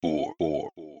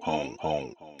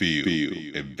home,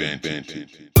 field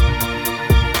advantage.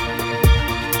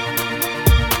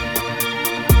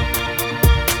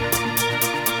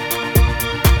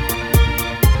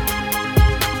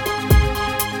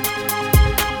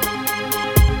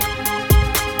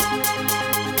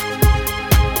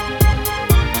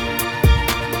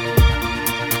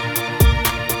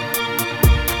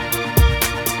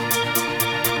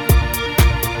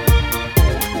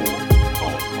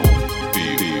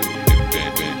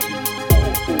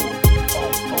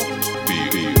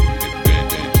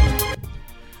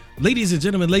 Ladies and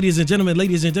gentlemen, this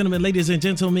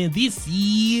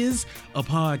is a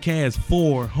podcast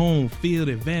for Home Field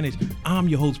Advantage. I'm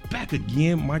your host back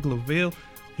again, Michael Lavelle,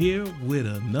 here with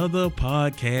another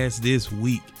podcast this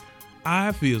week.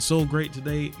 I feel so great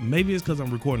today. Maybe it's because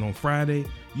I'm recording on Friday.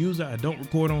 Usually I don't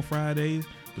record on Fridays,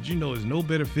 but you know, there's no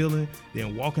better feeling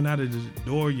than walking out of the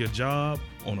door of your job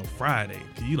on a Friday.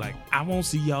 Cause you like, I won't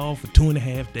see y'all for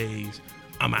 2.5 days.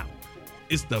 I'm out.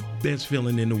 It's the best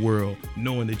feeling in the world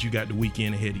knowing that you got the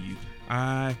weekend ahead of you.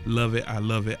 I love it.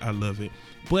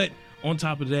 But on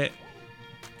top of that,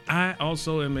 I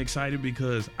also am excited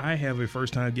because I have a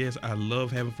first-time guest. I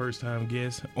love having first-time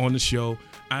guests on the show.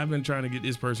 I've been trying to get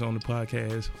this person on the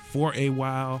podcast for a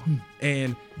while,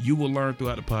 and you will learn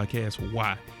throughout the podcast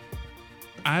why.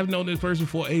 I've known this person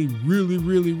for a really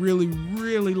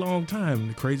long time.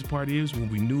 The crazy part is when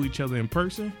we knew each other in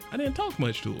person, I didn't talk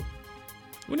much to her.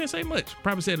 We didn't say much.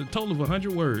 Probably said a total of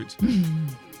 100 words.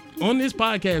 On this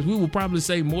podcast, we will probably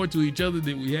say more to each other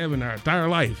than we have in our entire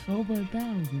life. Over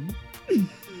 1,000.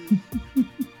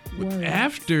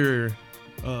 After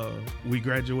we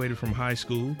graduated from high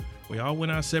school, we all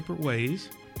went our separate ways.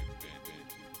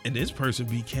 And this person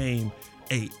became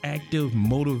an active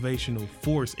motivational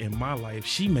force in my life.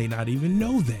 She may not even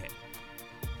know that.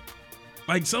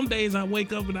 Like some days I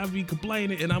wake up and I be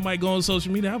complaining and I might go on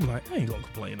social media. I'm like, I ain't gonna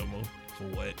complain no more. For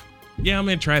what? Yeah, I'm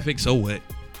in traffic. So what?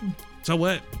 So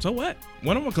what? What am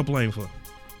I gonna complain for?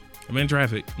 I'm in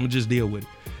traffic. I'm gonna just deal with it.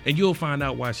 And you'll find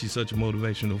out why she's such a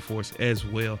motivational force as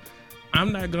well.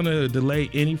 I'm not gonna delay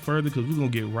any further because we're gonna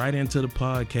get right into the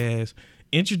podcast.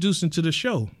 Introducing to the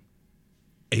show,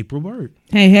 April Bird.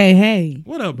 Hey.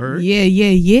 What up, Bird?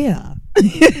 Yeah.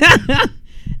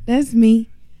 That's me.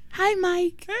 Hi,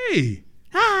 Mike. Hey.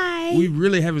 Hi. We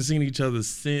really haven't seen each other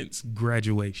since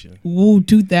graduation. Woo,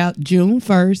 June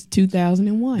 1st,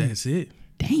 2001. That's it.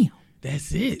 Damn.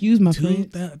 That's it. Excuse my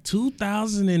French.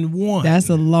 2001. That's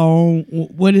a long,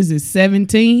 what is it,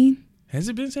 17? Has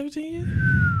it been 17 years?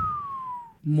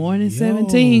 More than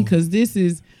 17, because this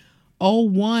is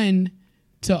 01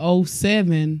 to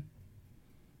 07.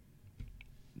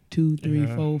 2, 3,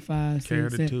 4, 5,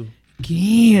 6, 7.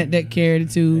 Can't that carry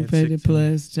the 2 petty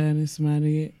plus China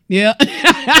smiley. Yeah.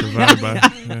 Divided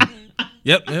by.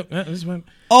 Yep. That's right.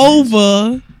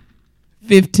 Over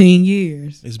 15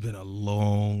 years. It's been a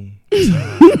long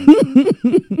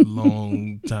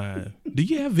time. Do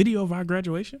you have video of our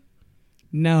graduation?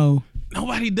 No.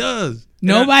 Nobody does.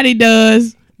 Nobody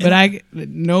does. But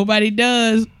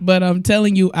I'm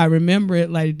telling you, I remember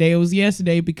it like the day it was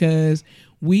yesterday because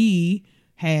we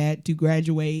had to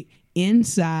graduate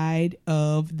inside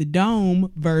of the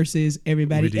dome versus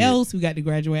everybody else who got to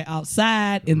graduate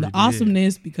outside in the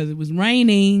awesomeness because it was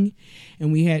raining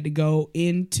and we had to go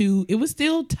into, it was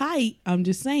still tight. I'm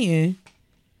just saying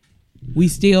we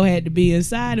still had to be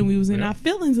inside and we was in our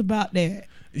feelings about that.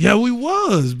 Yeah, we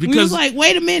was because we was like,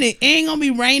 wait a minute, it ain't gonna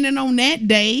be raining on that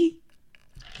day,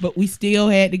 but we still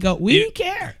had to go. We didn't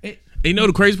care. You know,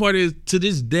 the crazy part is to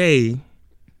this day,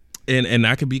 and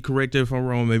I could be corrected if I'm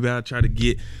wrong. Maybe I'll try to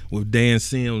get with Dan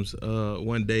Sims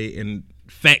one day and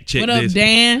fact check this. What up,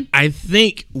 Dan? I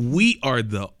think we are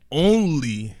the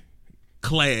only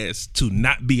class to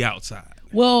not be outside.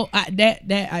 Well,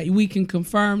 we can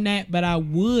confirm that, but I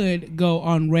would go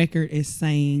on record as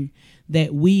saying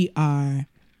that we are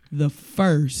the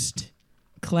first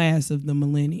class of the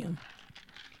millennium.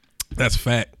 That's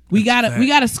fact. We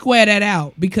gotta square that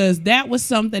out because that was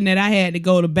something that I had to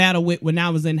go to battle with when I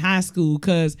was in high school.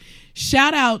 Because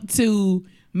shout out to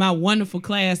my wonderful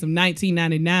class of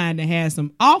 1999 that had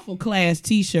some awful class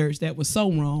T-shirts that was so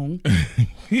wrong.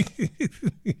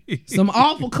 Some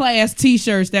awful class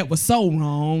T-shirts that was so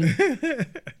wrong.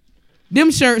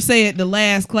 Them shirts said the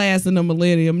last class in the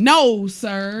millennium. No,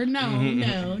 sir.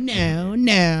 No.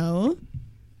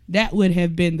 That would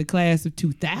have been the class of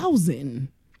 2000.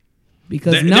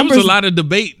 Because there was a lot of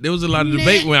debate.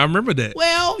 When I remember that.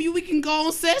 Well, we can go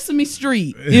on Sesame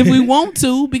Street if we want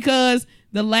to, because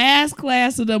the last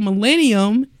class of the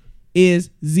millennium is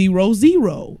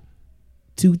 00,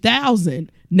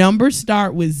 2000. Numbers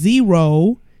start with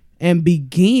 0 and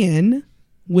begin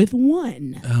with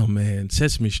 1. Oh man,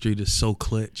 Sesame Street is so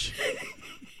clutch.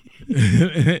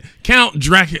 Count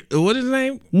Dracula. What is his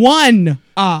name? 1.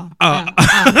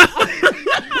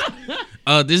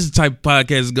 This is the type of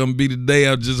podcast it's gonna be today.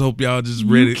 I just hope y'all just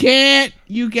ready.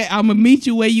 You can't. I'm gonna meet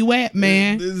you where you at,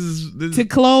 man. This To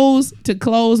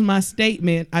close my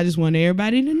statement, I just want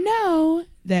everybody to know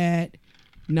that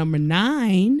number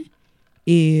 9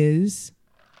 is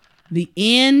the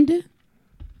end.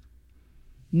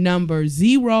 Number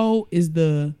 0 is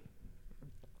the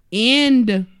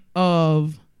end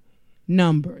of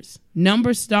numbers.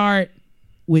 Numbers start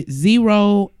with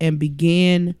 0 and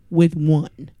begin with 1.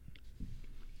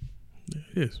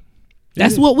 Yes.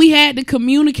 That's what we had to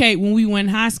communicate when we went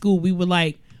in high school. We were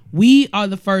like, we are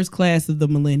the first class of the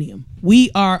millennium.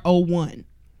 We are 01.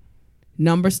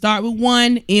 Numbers start with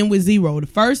 1, end with 0. The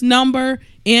first number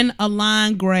in a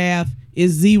line graph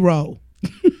is 0.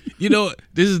 You know,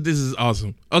 this is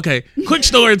awesome. Okay, quick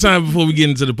story time before we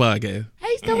get into the podcast.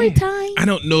 Hey, story time. I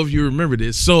don't know if you remember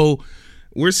this. So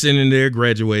we're sitting there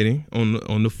graduating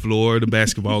on the floor of the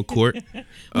basketball court.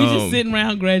 We just sitting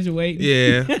around graduating.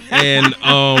 Yeah, and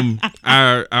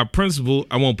our principal,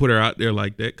 I won't put her out there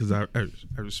like that because I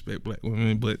respect black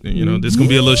women, but you know, there's gonna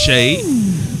be a little shade.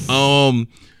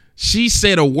 She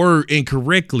said a word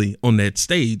incorrectly on that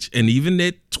stage, and even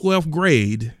at 12th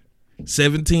grade,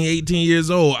 17, 18 years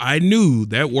old, I knew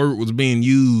that word was being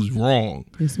used wrong.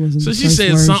 This wasn't So the she first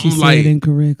said word something she said like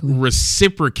incorrectly.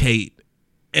 reciprocate.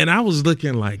 And I was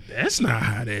looking like, that's not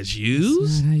how that's used.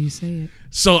 That's not how you say it.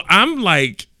 So I'm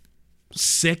like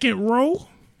second row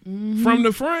from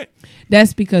the front.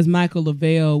 That's because Michael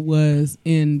Lavelle was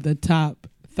in the top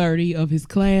 30 of his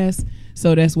class.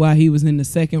 So that's why he was in the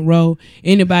second row.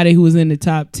 Anybody who was in the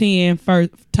top 10,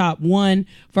 top 1,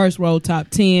 first row, top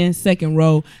 10, second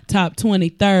row, top 20,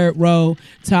 third row,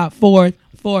 top fourth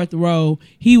row,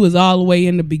 he was all the way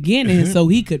in the beginning so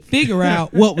he could figure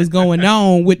out what was going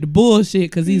on with the bullshit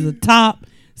because he's a top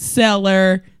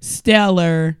seller,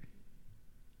 stellar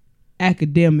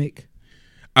academic.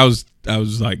 I was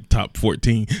like top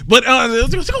 14. But man, who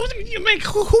That's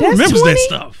remembers 20? that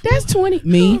stuff? That's 20. Who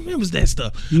Me. remembers that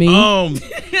stuff? Me.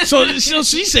 So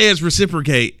she says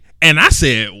reciprocate, and I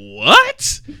said,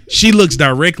 what? She looks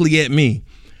directly at me.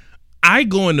 I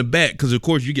go in the back because, of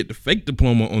course, you get the fake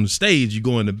diploma on the stage. You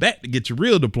go in the back to get your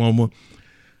real diploma.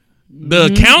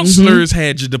 The counselors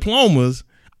had your diplomas.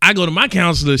 I go to my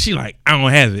counselor. She like, I don't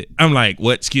have it. I'm like,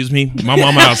 what? Excuse me? My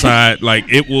mama outside. Like,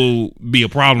 it will be a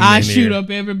problem. I shoot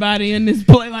up everybody in this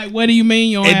place. Like, what do you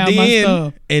mean you don't have my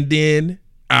stuff? And then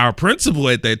our principal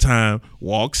at that time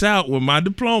walks out with my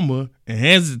diploma and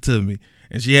hands it to me.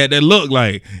 And she had that look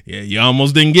like, yeah, you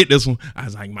almost didn't get this one. I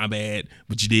was like, my bad,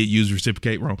 but you did use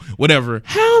reciprocate wrong. Whatever.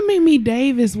 How Mimi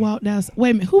Davis walked out? Wait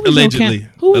a minute, who was Allegedly.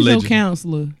 your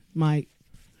counselor, Mike?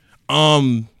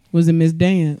 Was it Miss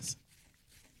Dance?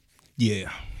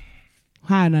 Yeah.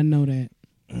 How did I know that?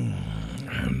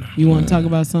 You want to talk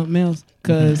about something else?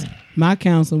 Because my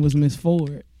counselor was Miss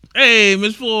Ford. Hey,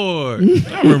 Miss Ford.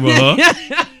 I remember her.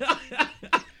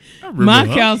 My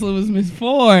counselor was Miss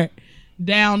Ford.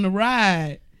 Down the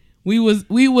ride, we was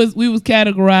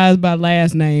categorized by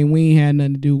last name. We ain't had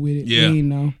nothing to do with it. Yeah. We didn't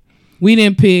know. We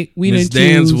didn't pick. We Miss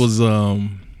didn't choose. Dance was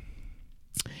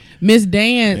Miss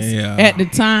Dance. Yeah. At the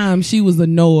time, she was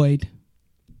annoyed.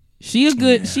 She's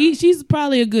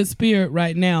probably a good spirit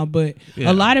right now, but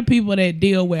a lot of people that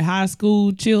deal with high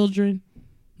school children,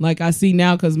 like I see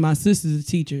now, because my sister's a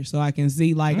teacher, so I can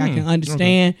see, like, I can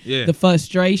understand the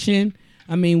frustration.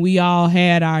 I mean, we all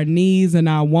had our needs and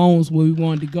our wants, where we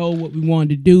wanted to go, what we wanted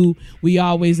to do. We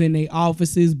always in their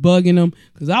offices bugging them,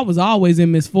 because I was always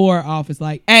in Miss Ford's office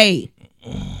like, hey.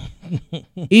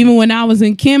 Even when I was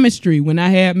in chemistry, when I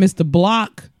had Mr.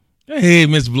 Block. Hey,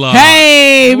 Miss Block.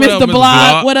 Hey, Mr.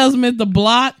 Block. What else, Mr.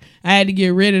 Block? I had to get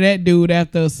rid of that dude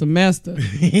after a semester.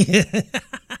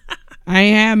 I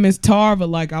ain't have Miss Tarver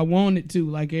like I wanted to,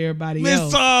 like everybody else.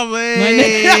 Miss Tarver.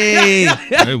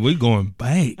 Hey, we going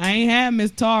back. I ain't have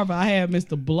Miss Tarver. I had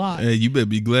Mr. Block. Hey, you better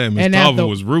be glad Miss Tarver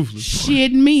was ruthless.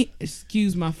 Shitting me,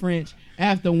 excuse my French.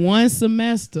 After one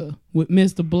semester with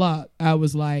Mr. Block, I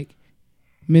was like,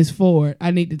 Miss Ford,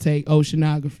 I need to take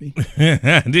oceanography.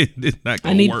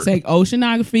 I need to take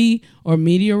oceanography or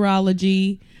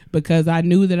meteorology, because I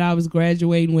knew that I was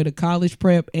graduating with a college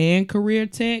prep and career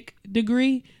tech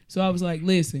degree. So I was like,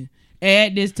 listen,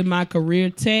 add this to my career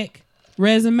tech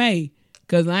resume,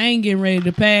 because I ain't getting ready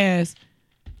to pass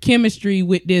chemistry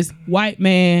with this white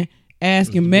man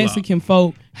asking Mexican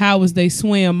folk how was they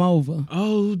swim over.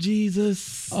 Oh,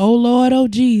 Jesus. Oh, Lord, oh,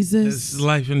 Jesus. That's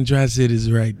life in the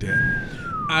Tri-Cities right there.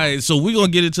 All right, so we're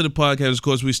gonna get into the podcast. Of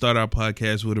course, we start our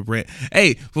podcast with a rant.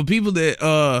 Hey, for people that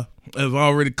have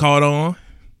already caught on, all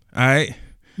right,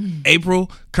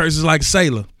 April curses like a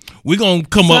sailor. We're gonna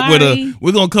come up with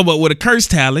a curse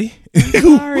tally.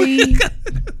 Sorry.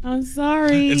 I'm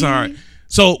sorry. It's all right.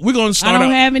 So we're gonna start. I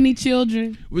don't have any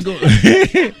children. We're gonna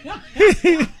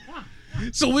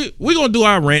So we're gonna do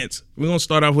our rants. We're gonna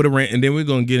start off with a rant, and then we're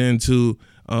gonna get into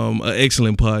an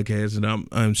excellent podcast, and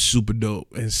I'm super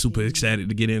dope and super excited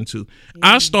to get into.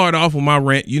 I'll start off with my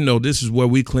rant. You know, this is where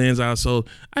we cleanse our soul.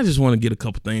 I just want to get a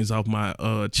couple things off my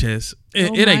chest.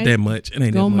 It ain't that much. It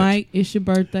ain't that much. Go, Mike. It's your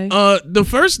birthday. The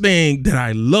first thing that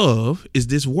I love is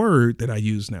this word that I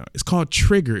use now. It's called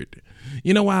triggered.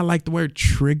 You know why I like the word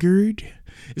triggered?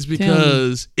 It's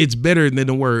because it's better than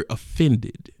the word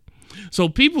offended. So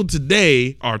people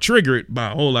today are triggered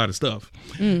by a whole lot of stuff.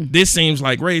 This seems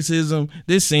like racism.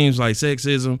 This seems like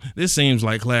sexism. This seems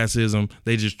like classism.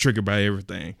 They just triggered by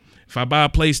everything. If I buy a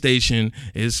PlayStation,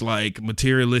 it's like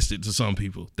materialistic to some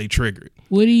people. They triggered.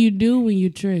 What do you do when you're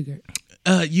triggered?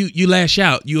 You lash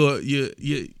out.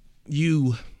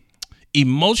 You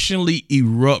emotionally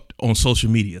erupt on social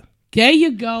media. There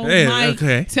you go, yeah, Mike.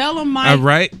 Okay. Tell him, Mike. All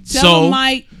right. Tell him,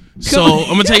 Mike. So I'm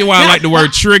gonna tell you why I like the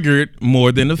word triggered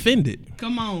more than offended.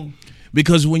 Come on.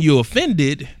 Because when you're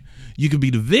offended, you can be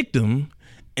the victim,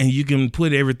 and you can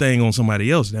put everything on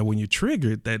somebody else. Now, when you're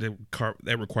triggered,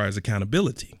 that requires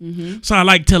accountability. So I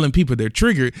like telling people they're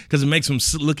triggered because it makes them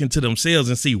look into themselves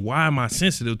and see, why am I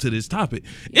sensitive to this topic?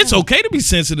 Yeah. It's okay to be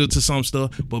sensitive to some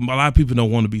stuff, but a lot of people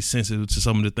don't want to be sensitive to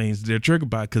some of the things they're triggered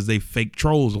by because they fake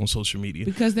trolls on social media.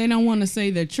 Because they don't want to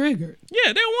say they're triggered. Yeah,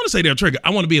 they don't want to say they're triggered.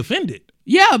 I want to be offended.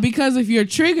 Yeah, because if you're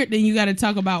triggered, then you got to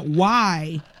talk about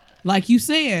why. Like you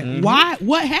said, why?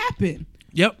 What happened?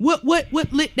 Yep. What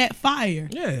lit that fire?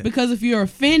 Yeah. Because if you're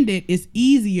offended, it's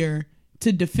easier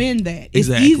to defend that. It's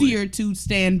easier to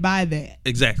stand by that.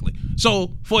 Exactly.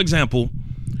 So, for example,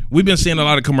 we've been seeing a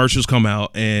lot of commercials come out,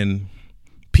 and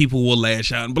people will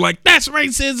lash out and be like, "That's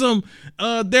racism.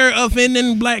 They're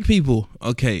offending black people."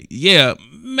 Okay, yeah,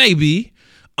 maybe.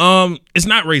 It's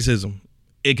not racism.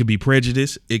 It could be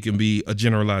prejudice. It can be a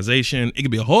generalization. It could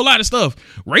be a whole lot of stuff.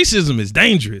 Racism is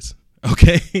dangerous.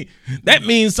 Okay, that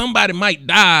means somebody might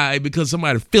die because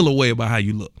somebody feel a way about how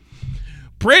you look.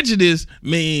 Prejudice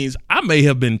means I may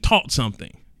have been taught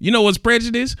something. You know what's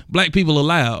prejudice? Black people are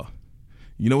loud.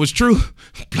 You know what's true?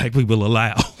 Black people are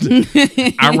loud.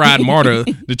 I ride MARTA,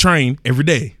 the train, every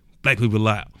day. Black people are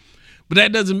loud. But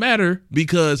that doesn't matter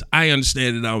because I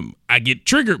understand that I get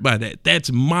triggered by that.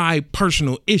 That's my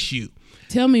personal issue.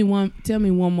 Tell me one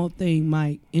more thing,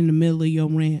 Mike, in the middle of your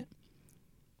rant.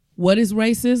 What is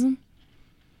racism?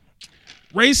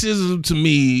 Racism to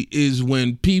me is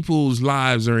when people's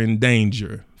lives are in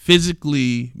danger,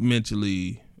 physically,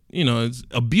 mentally. You know,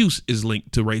 abuse is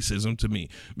linked to racism to me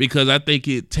because I think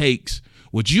it takes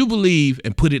what you believe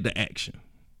and put it to action.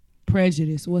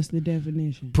 Prejudice, what's the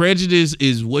definition? Prejudice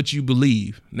is what you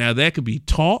believe. Now, that could be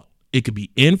taught, it could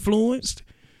be influenced,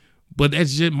 but that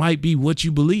just might be what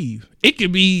you believe. It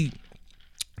could be,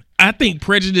 I think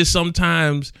prejudice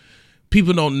sometimes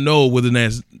people don't know whether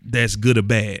that's good or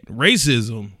bad.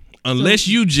 Racism, unless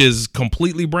you just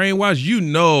completely brainwashed, you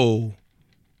know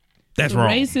that's wrong.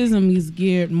 Racism is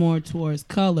geared more towards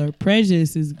color.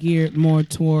 Prejudice is geared more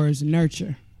towards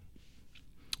nurture.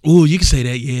 Ooh, you can say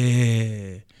that,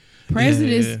 yeah.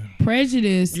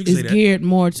 Prejudice is geared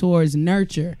more towards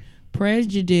nurture.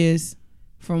 Prejudice,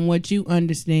 from what you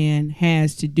understand,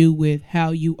 has to do with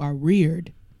how you are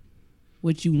reared,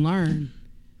 what you learn.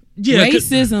 Yeah,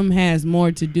 racism has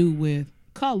more to do with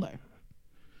color.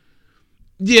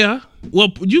 Yeah.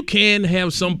 Well, you can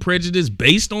have some prejudice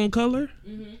based on color,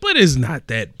 but it's not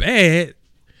that bad.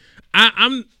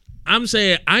 I'm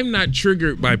saying I'm not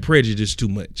triggered by prejudice too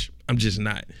much. I'm just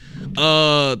not.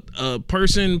 A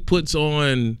person puts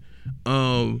on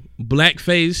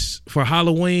blackface for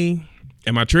Halloween.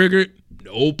 Am I triggered?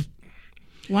 Nope.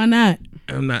 Why not?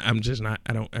 I'm not. I'm just not.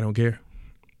 I don't care.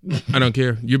 I don't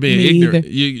care. You're being ignorant.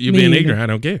 You're being ignorant. I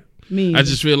don't care. I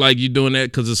just feel like you're doing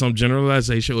that because of some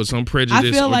generalization or some prejudice.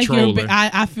 I feel like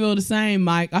I feel the same,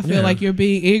 Mike. I feel like you're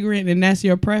being ignorant, and that's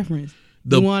your preference.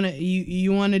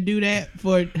 You wanna do that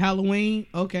for Halloween?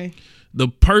 Okay. The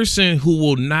person who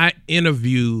will not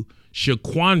interview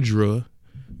Shaquandra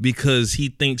because he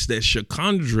thinks that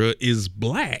Shaquandra is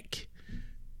black,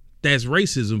 that's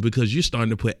racism because you're starting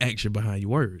to put action behind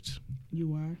your words.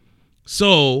 You are.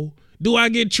 So, do I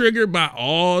get triggered by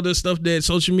all the stuff that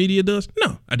social media does?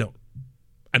 No, I don't.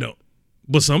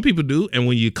 But some people do, and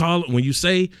when you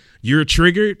say you're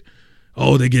triggered,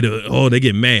 they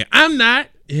get mad. I'm not.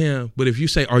 Yeah, but if you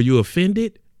say, "Are you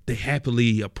offended?" they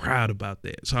happily are proud about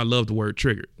that. So I love the word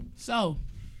triggered. So,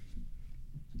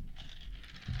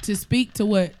 to speak to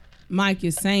what Mike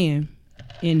is saying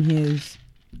in his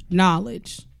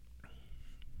knowledge,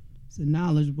 it's a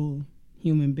knowledgeable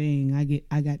human being.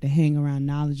 I got to hang around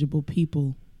knowledgeable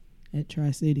people at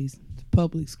Tri-Cities,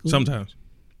 public school. Sometimes.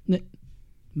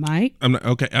 Mike? I'm not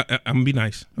okay. I'm gonna be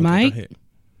nice. Okay, Mike? go ahead.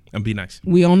 I'm be nice.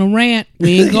 We on a rant.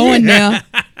 We ain't going there.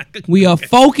 We are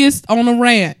focused on a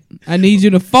rant. I need you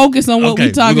to focus on what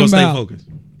we're talking about.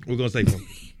 We're gonna stay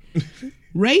focused.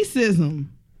 Racism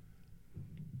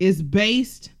is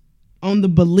based on the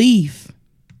belief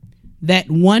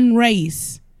that one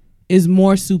race is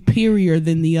more superior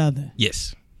than the other.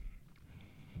 Yes.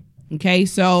 Okay,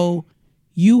 so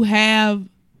you have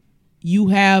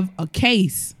a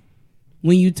case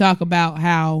when you talk about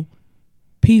how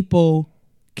people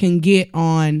can get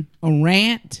on a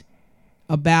rant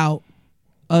about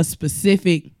a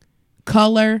specific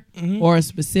color or a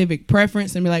specific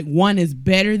preference and be like, one is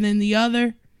better than the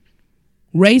other.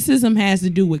 Racism has to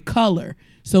do with color.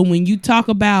 So when you talk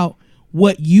about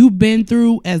what you've been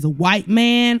through as a white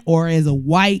man or as a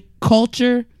white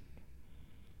culture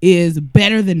is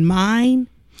better than mine,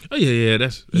 oh yeah,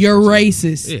 that's you're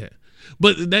racist. Yeah,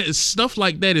 but that stuff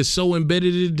like that is so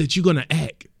embedded in that you're gonna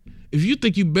act. If you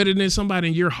think you're better than somebody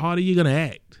and you're harder, you're gonna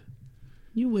act.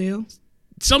 You will.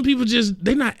 Some people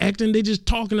they're not acting, they just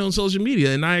talking on social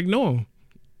media, and I ignore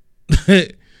them.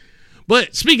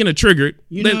 But speaking of triggered,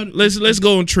 let's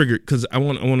go on triggered because I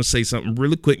want to say something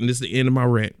really quick, and this is the end of my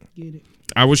rant. Get it.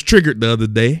 I was triggered the other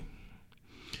day.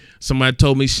 Somebody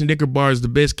told me Snicker bar is the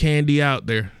best candy out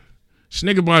there.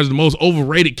 Snicker bar is the most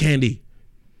overrated candy.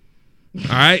 All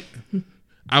right?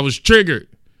 I was triggered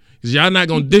because y'all not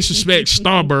going to disrespect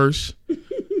Starburst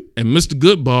and Mr.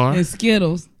 Good Bar. And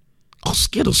Skittles. Oh,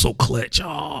 Skittles so clutch.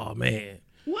 Oh, man.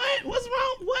 What? What's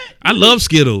wrong? What? I love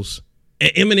Skittles.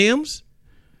 And M&M's.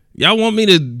 Y'all want me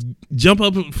to jump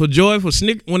up for joy for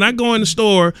Snicker? When I go in the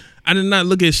store, I did not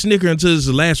look at Snicker until it's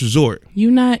the last resort. You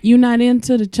not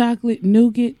into the chocolate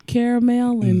nougat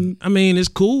caramel and I mean, it's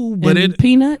cool, but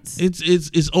peanuts.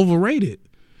 It's overrated.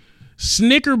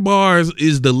 Snicker bars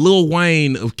is the Lil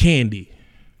Wayne of candy.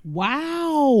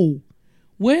 Wow.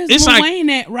 Where's Lil Wayne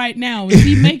at right now? Is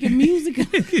he making music?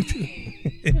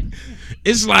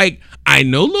 It's like, I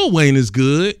know Lil Wayne is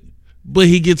good, but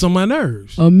he gets on my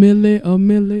nerves. A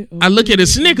milli. I look at a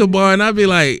Snicker bar and I be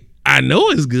like, I know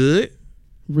it's good.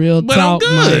 Real but talk, I'm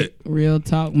good. Mike. Real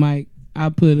talk, Mike. I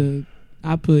put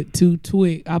two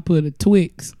Twix. I put a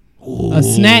Twix. Ooh. A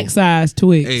snack size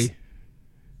Twix. Hey.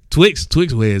 Twix,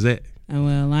 where is that?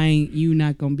 Well, you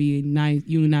not gonna be nice.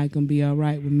 You not gonna be all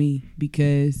right with me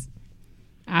because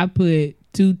I put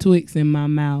 2 Twix in my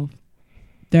mouth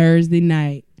Thursday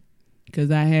night because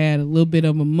I had a little bit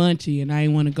of a munchie and I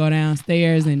didn't want to go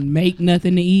downstairs and make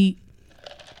nothing to eat.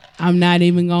 I'm not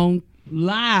even gonna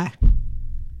lie.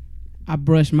 I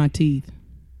brushed my teeth.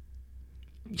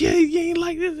 Yeah, you ain't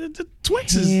like the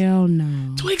Twix is. Hell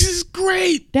no. Twix is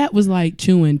great. That was like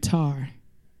chewing tar.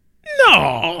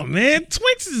 No, man.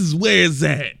 Twix is where it's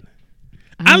at.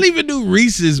 I'll even do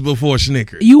Reese's before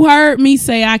Snickers. You heard me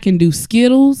say I can do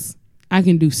Skittles. I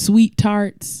can do Sweet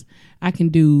Tarts. I can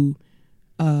do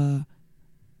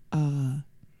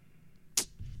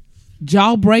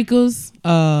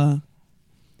Jawbreakers,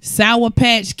 Sour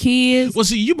Patch Kids. Well,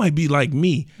 see, you might be like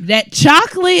me. That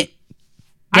chocolate,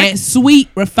 that sweet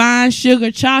refined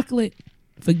sugar chocolate,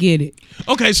 forget it.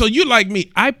 Okay, so you like me.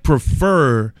 I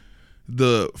prefer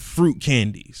the fruit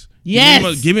candies.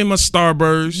 Yes. Give me my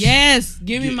Starburst. Yes.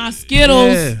 Give me my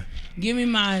Skittles. Yeah. Give me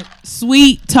my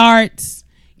Sweet Tarts.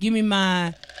 Give me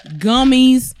my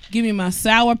gummies. Give me my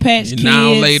Sour Patch Kids.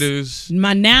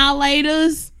 My Now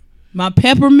Laters. My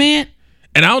peppermint.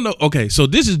 And I don't know. Okay, so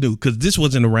this is new because this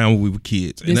wasn't around when we were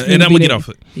kids. And I'm going to get off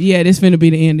it. Yeah, this finna be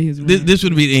the end of his rant. This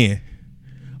would be the end.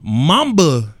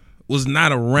 Mamba was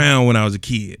not around when I was a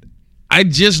kid. I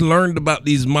just learned about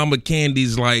these Mamba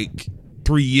candies like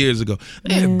 3 years ago.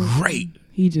 They're great.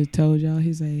 He just told y'all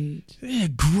his age. They're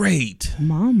great.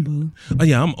 Mamba. Oh,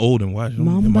 yeah, I'm old and watching.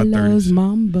 Mamba loves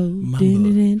Mambo.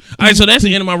 All right, so that's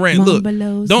the end of my rant. Mamba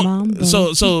Look, Mambo.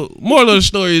 So moral of the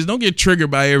story is don't get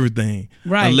triggered by everything.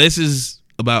 Right. Unless it's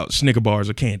about Snicker bars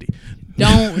or candy.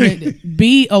 Don't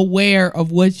be aware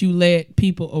of what you let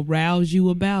people arouse you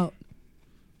about.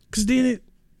 Cause then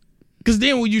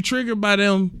when you triggered by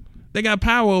them, they got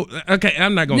power. Okay,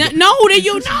 I'm not gonna. No,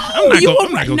 you know.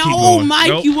 I'm not gonna keep going. Mike,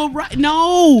 nope. You were right.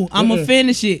 No, I'm gonna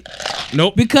finish it.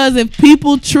 Nope. Because if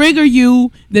people trigger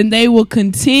you, then they will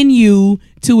continue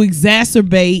to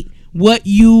exacerbate what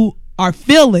you are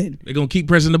feeling. They're gonna keep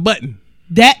pressing the button.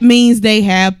 that means they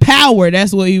have power.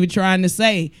 That's what he was trying to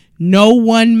say. No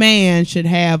one man should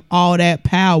have all that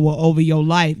power over your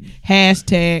life.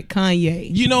 Hashtag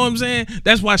Kanye. You know what I'm saying?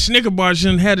 That's why Snicker bar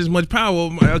shouldn't have as much power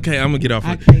over my, okay, I'm gonna get off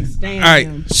I it. can't stand All right,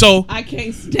 him. so I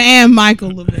can't stand Michael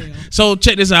Lavelle. So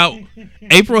check this out.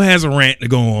 April has a rant to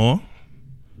go on.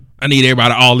 I need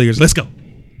everybody all ears. Let's go.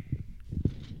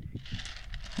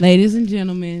 Ladies and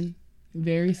gentlemen,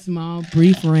 very small,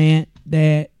 brief rant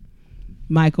that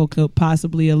Michael could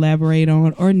possibly elaborate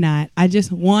on or not. I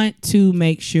just want to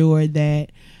make sure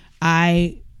that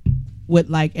I would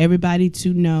like everybody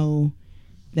to know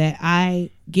that I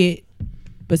get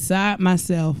beside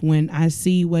myself when I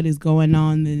see what is going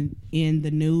on in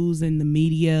the news and the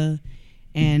media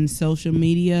and social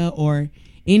media, or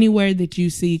anywhere that you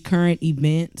see current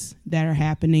events that are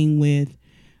happening with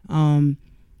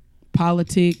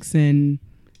politics and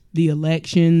the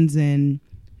elections and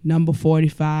number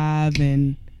 45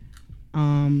 and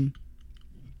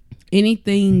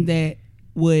anything that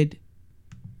would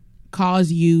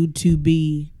cause you to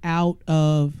be out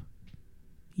of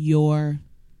your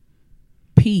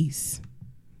peace.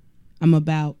 I'm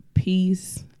about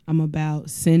peace. I'm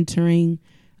about centering.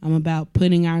 I'm about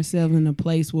putting ourselves in a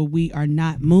place where we are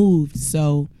not moved.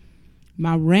 So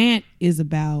my rant is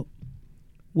about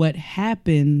what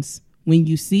happens when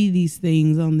you see these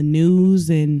things on the news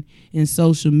and in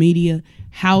social media,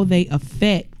 how they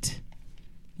affect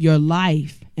your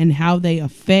life and how they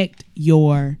affect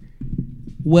your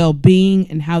well-being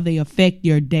and how they affect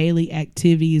your daily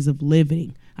activities of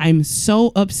living. I'm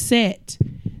so upset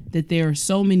that there are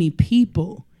so many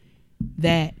people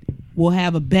that will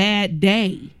have a bad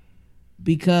day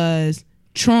because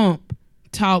Trump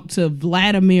talked to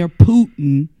Vladimir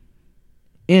Putin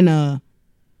in a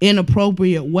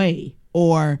inappropriate way,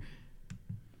 or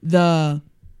the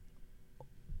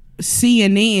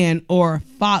CNN or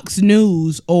Fox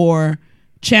News or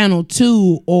Channel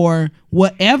 2 or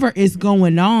whatever is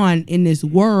going on in this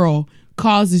world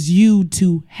causes you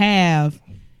to have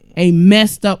a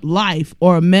messed up life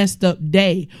or a messed up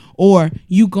day, or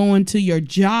you go into your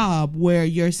job where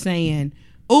you're saying,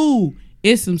 ooh,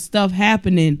 it's some stuff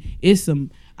happening.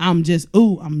 I'm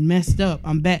messed up.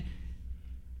 I'm back.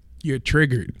 You're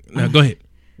triggered. Now go ahead.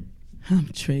 I'm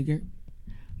triggered.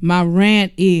 My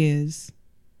rant is,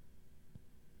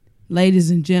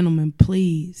 ladies and gentlemen,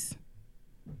 please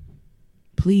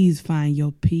find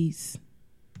your peace.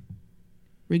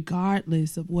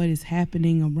 Regardless of what is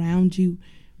happening around you,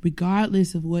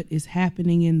 regardless of what is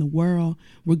happening in the world,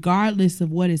 regardless of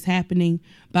what is happening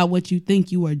by what you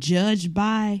think you are judged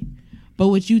by, but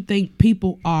what you think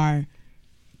people are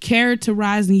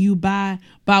characterizing you by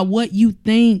what you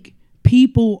think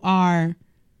people are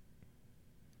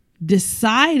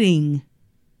deciding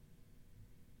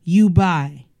you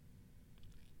by.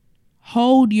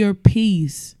 Hold your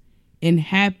peace and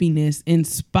happiness in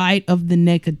spite of the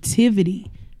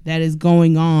negativity that is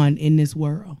going on in this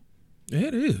world. Yeah,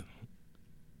 it is.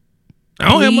 I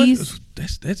don't have much.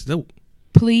 That's dope.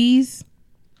 Please.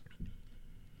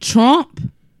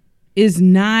 Trump is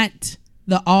not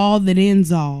the all that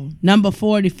ends all. Number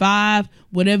 45,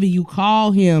 whatever you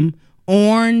call him,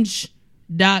 orange.com.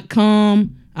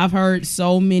 I've heard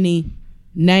so many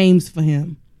names for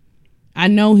him. I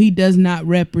know he does not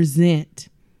represent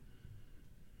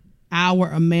our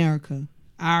America,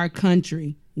 our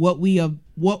country, what we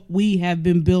have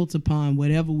been built upon,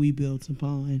 whatever we built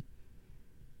upon.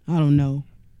 I don't know.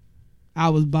 I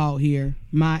was bought here.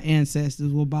 My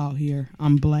ancestors were bought here.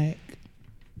 I'm black.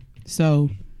 So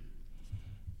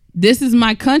this is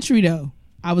my country, though.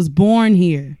 I was born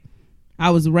here. I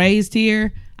was raised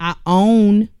here. I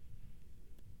own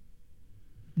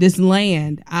this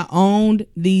land. I own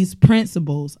these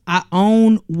principles. I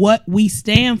own what we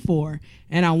stand for.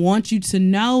 And I want you to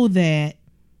know that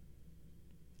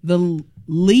the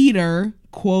leader,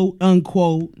 quote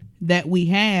unquote, that we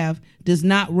have does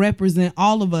not represent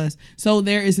all of us. So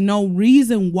there is no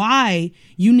reason why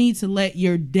you need to let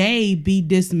your day be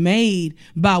dismayed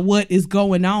by what is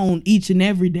going on each and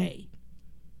every day.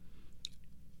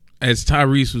 As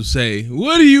Tyrese would say,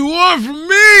 what do you want from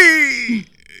me?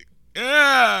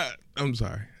 Yeah. I'm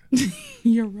sorry.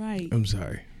 You're right. I'm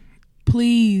sorry.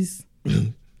 Please.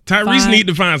 Tyrese need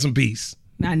to find some peace.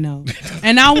 I know.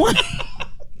 And I want...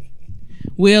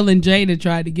 Will and Jada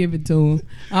tried to give it to him.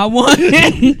 I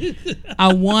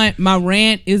want my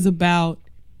rant is about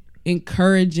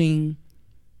encouraging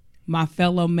my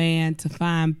fellow man to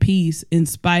find peace in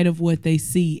spite of what they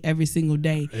see every single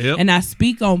day. Yep. And I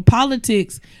speak on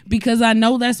politics because I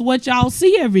know that's what y'all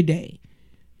see every day.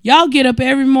 Y'all get up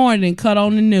every morning and cut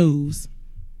on the news.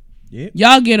 Yep.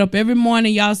 Y'all get up every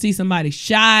morning, y'all see somebody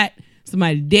shot,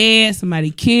 somebody dead,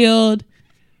 somebody killed,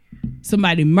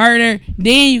 somebody murdered.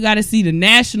 Then you got to see the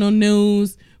national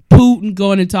news. Putin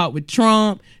going to talk with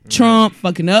Trump. Trump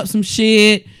fucking up some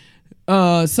shit.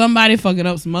 Somebody fucking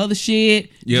up some other shit.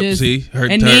 Yep. See,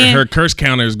 her curse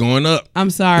counter is going up. I'm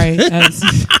sorry.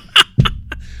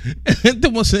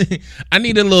 I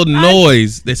need a little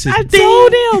noise that says.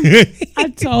 I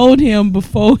told him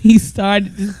before he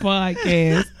started this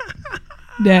podcast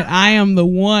that I am the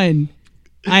one.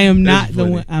 I am not the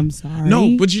one. I'm sorry.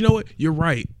 No, but you know what? You're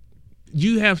right.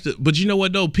 You have to, but you know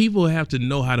what though? People have to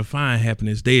know how to find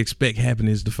happiness. They expect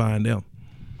happiness to find them.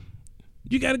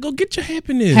 You got to go get your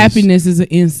happiness. Happiness is an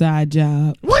inside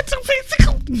job. What? Come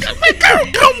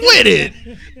with it.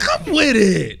 Come with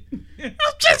it. I'm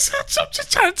just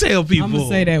trying to tell people. I'm gonna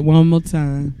say that one more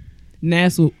time.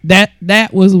 And that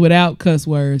was without cuss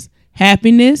words.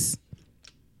 Happiness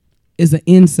is an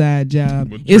inside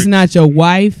job. It's not your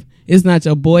wife. It's not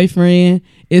your boyfriend.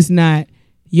 It's not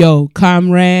your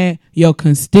comrade, your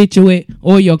constituent,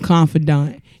 or your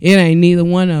confidant. It ain't neither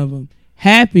one of them.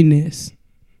 Happiness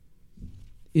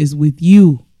is with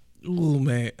you. Ooh,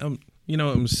 man. I'm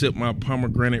gonna sip my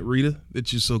pomegranate Rita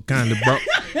that you so kind of brought.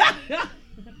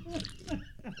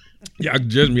 Y'all can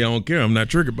judge me. I don't care. I'm not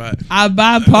triggered by it. I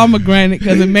buy pomegranate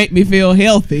because it make me feel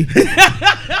healthy.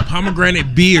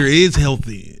 Pomegranate beer is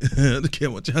healthy. I don't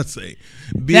care what y'all say.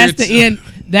 That's the end.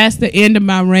 That's the end of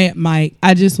my rant, Mike.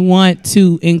 I just want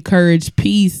to encourage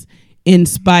peace in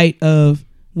spite of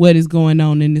what is going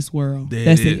on in this world.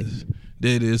 That's it.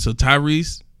 There it is. So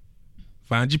Tyrese,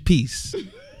 find your peace.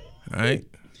 All right.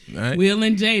 Will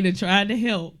and Jada tried to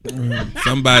help.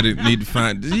 Somebody need to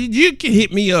find. You can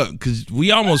hit me up because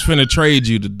we almost finna trade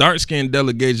you. The dark skinned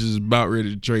delegation is about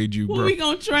ready to trade you, bro. What we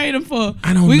gonna trade them for?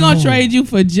 I don't know. We gonna trade you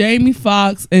for Jamie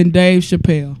Foxx and Dave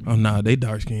Chappelle. Oh no, they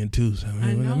dark skinned too. So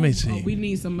I know. Let me see. We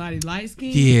need somebody light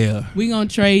skinned. Yeah. We gonna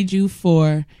trade you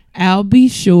for Al B.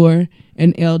 Shore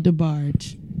and El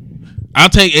DeBarge. I'll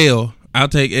take L.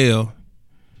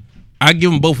 I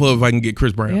give them both of if I can get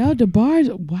Chris Brown. El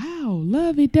DeBarge, wow,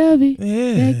 lovey-dovey.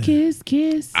 Yeah. That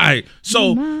kiss. All right,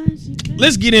 so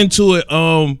let's get into it.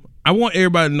 I want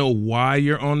everybody to know why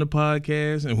you're on the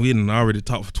podcast, and we didn't already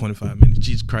talk for 25 minutes.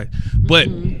 Jesus Christ! But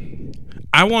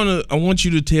I want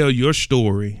you to tell your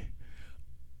story,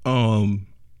 and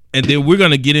then we're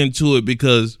gonna get into it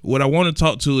because what I want to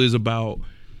talk to is about,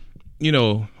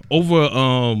 over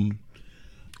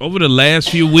the last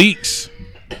few weeks.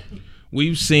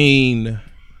 We've seen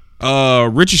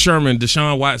Richard Sherman,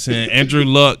 Deshaun Watson, Andrew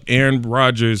Luck, Aaron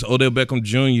Rodgers, Odell Beckham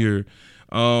Jr.,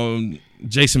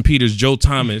 Jason Peters, Joe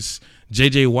Thomas,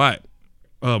 J.J. Watt,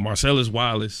 Marcellus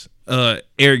Wallace,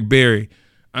 Eric Berry.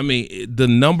 I mean, the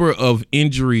number of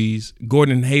injuries,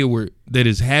 Gordon Hayward, that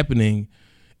is happening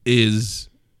seems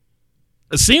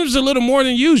a little more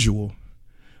than usual.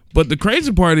 But the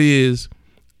crazy part is,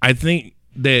 I think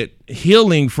that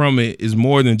healing from it is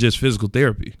more than just physical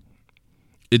therapy.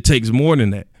 It takes more than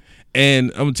that. And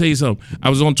I'm going to tell you something. I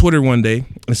was on Twitter one day,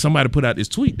 and somebody put out this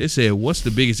tweet. They said, what's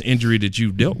the biggest injury that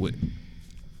you've dealt with?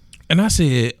 And I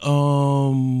said,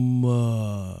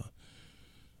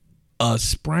 a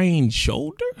sprained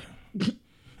shoulder?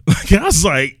 Like, I was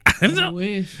like, I don't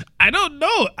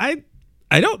know. I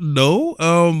don't know.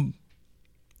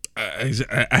 I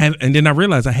have, and then I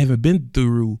realized I haven't been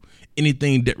through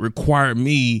anything that required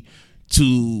me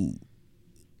to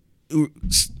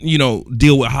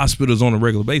deal with hospitals on a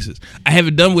regular basis. I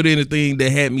haven't done with anything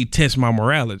that had me test my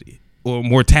morality or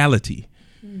mortality.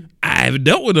 I haven't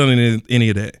dealt with any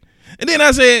of that. And then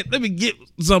I said, let me get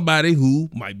somebody who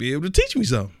might be able to teach me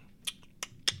something.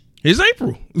 Here's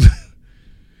April.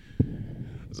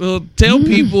 So tell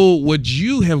people what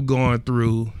you have gone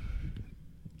through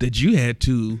that you had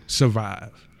to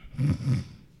survive.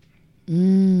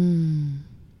 And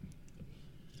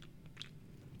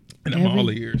I'm all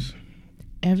ears.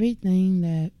 Everything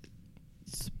that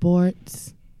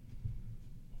sports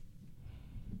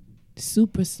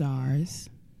superstars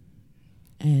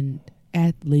and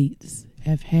athletes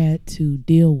have had to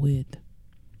deal with,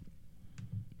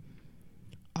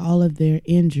 all of their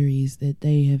injuries that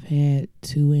they have had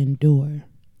to endure,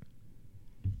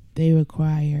 they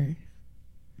require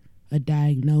a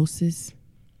diagnosis,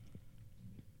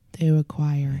 they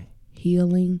require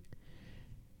healing,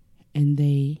 and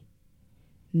they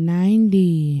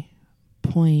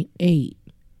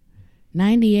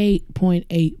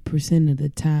 98.8% of the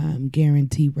time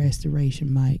guarantee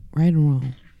restoration, Mike. Right or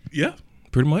wrong? Yeah,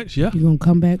 pretty much, yeah. You're going to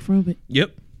come back from it?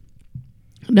 Yep.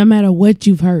 No matter what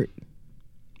you've hurt.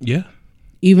 Yeah.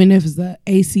 Even if it's the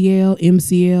ACL,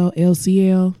 MCL,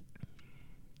 LCL,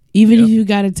 even if you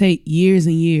got to take years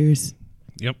and years,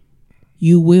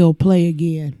 you will play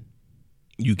again.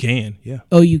 You can, yeah.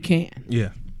 Oh, you can. Yeah.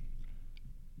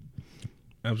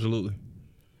 Absolutely.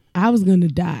 I was going to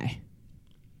die.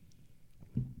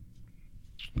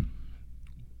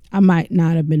 I might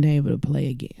not have been able to play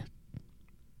again.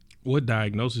 What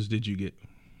diagnosis did you get?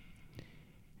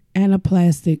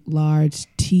 Anaplastic large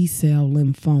T-cell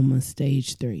lymphoma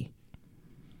stage 3.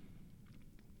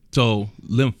 So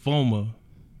lymphoma,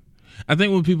 I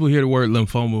think when people hear the word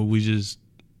lymphoma,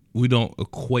 we don't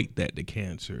equate that to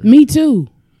cancer. Me too.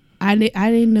 I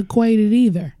didn't equate it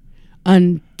either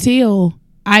until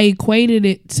I equated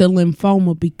it to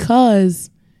lymphoma because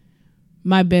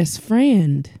my best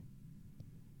friend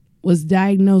was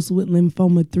diagnosed with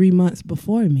lymphoma 3 months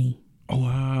before me. Oh,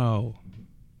 wow.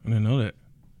 I didn't know that.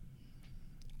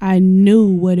 I knew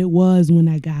what it was when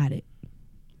I got it.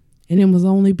 And it was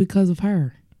only because of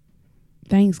her.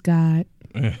 Thanks, God.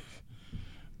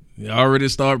 You already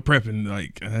started prepping.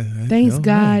 Thanks,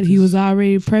 God. He was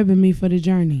already prepping me for the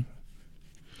journey.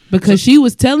 Because she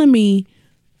was telling me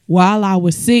while I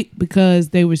was sick, because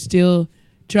they were still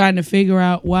trying to figure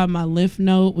out why my lymph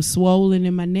node was swollen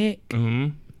in my neck.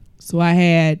 Mm-hmm. So I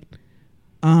had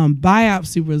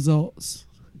biopsy results.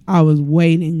 I was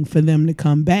waiting for them to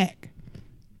come back.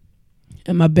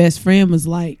 And my best friend was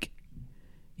like,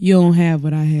 you don't have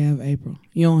what I have, April.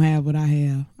 You don't have what I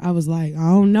have. I was like, I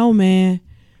don't know, man.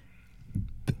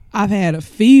 I've had a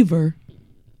fever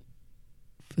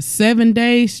for 7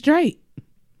 days straight.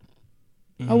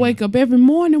 I wake up every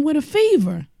morning with a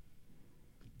fever.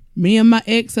 Me and my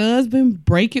ex-husband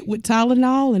break it with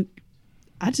Tylenol, and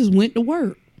I just went to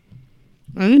work.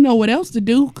 I didn't know what else to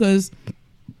do because,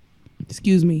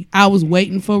 I was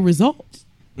waiting for results.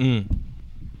 Mm.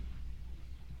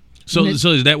 So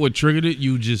is that what triggered it?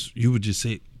 You would just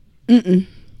say,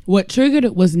 What triggered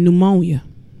it was pneumonia.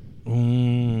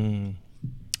 Mm.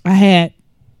 I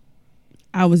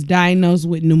was diagnosed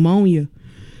with pneumonia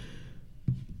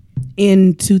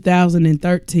in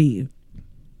 2013.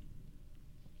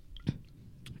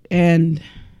 And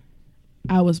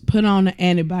I was put on an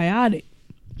antibiotic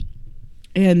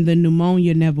and the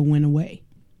pneumonia never went away.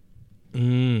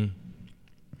 Mm.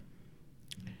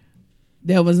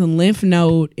 There was a lymph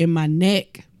node in my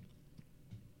neck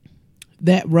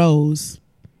that rose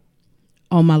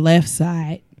on my left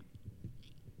side.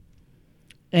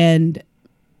 And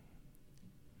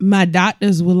my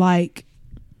doctors were like,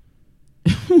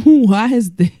 what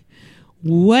is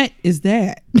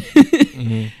that?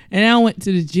 Mm-hmm. And I went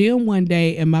to the gym one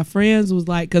day and my friends was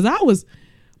like, because I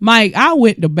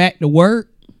went back to work.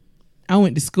 I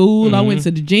went to school. Mm-hmm. I went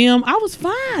to the gym. I was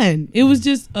fine. It was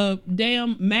just a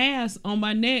damn mass on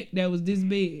my neck that was this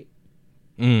big.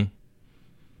 Mm.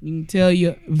 You can tell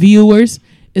your viewers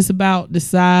it's about the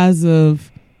size of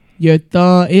your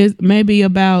thumb. It's maybe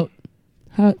about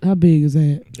how big is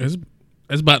that?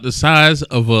 That's about the size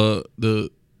of the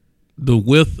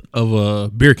width of a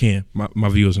beer can. My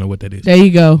viewers know what that is. There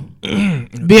you go.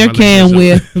 Beer can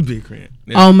width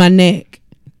on my neck.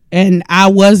 And I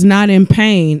was not in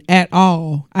pain at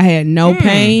all. I had no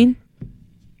pain.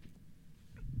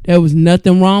 There was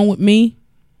nothing wrong with me.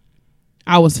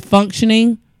 I was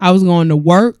functioning. I was going to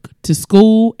work, to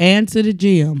school, and to the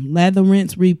gym. Lather,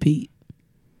 rinse, repeat.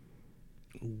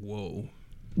 Whoa.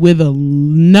 With a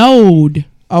node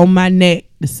on my neck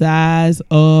the size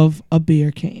of a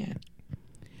beer can.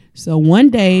 So one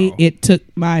day it took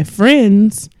my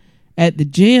friends at the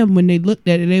gym, when they looked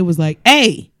at it, they was like,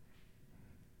 hey,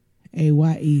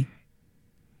 A-Y-E.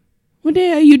 What the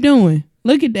hell are you doing?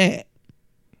 Look at that.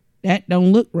 That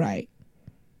don't look right.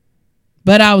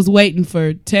 But I was waiting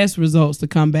for test results to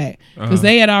come back because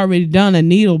they had already done a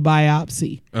needle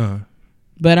biopsy.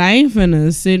 But I ain't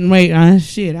finna sit and wait. I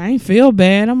ain't feel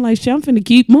bad. I'm like, shit, I'm finna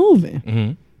keep moving.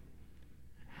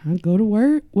 Mm-hmm. I go to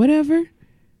work, whatever.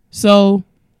 So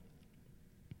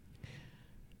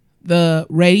the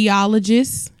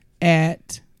radiologist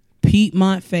at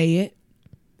Piedmont Fayette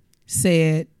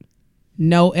said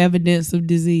no evidence of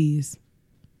disease.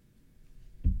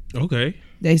 Okay.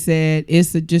 They said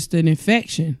it's just an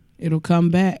infection. It'll come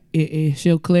back.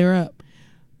 She'll clear up.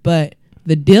 But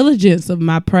the diligence of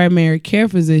my primary care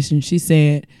physician, she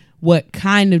said, what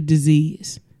kind of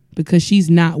disease? Because she's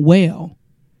not well.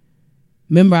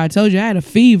 Remember, I told you I had a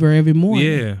fever every morning.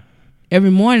 Yeah. Every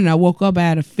morning I woke up, I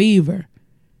had a fever.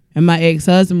 And my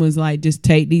ex-husband was like, just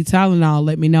take these Tylenol.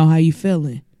 Let me know how you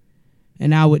feeling.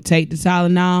 And I would take the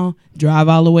Tylenol, drive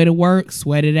all the way to work,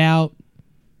 sweat it out.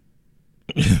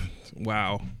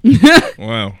 Wow.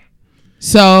 Wow.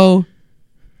 So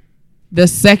the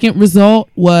second result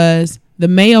was the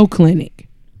Mayo Clinic.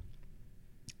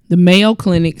 The Mayo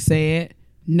Clinic said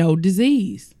no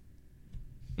disease.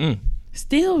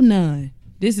 Still none.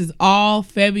 This is all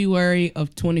February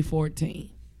of 2014.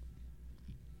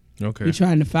 Okay. We're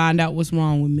trying to find out what's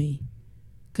wrong with me.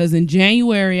 Because in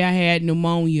January, I had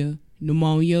pneumonia.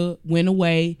 Pneumonia went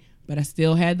away, but I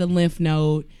still had the lymph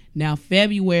node. Now,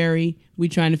 February, we're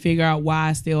trying to figure out why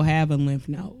I still have a lymph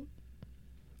node.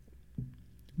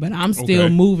 But I'm still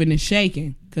moving and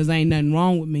shaking because ain't nothing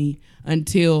wrong with me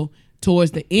until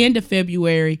towards the end of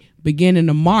February, beginning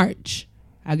of March,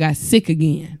 I got sick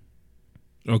again.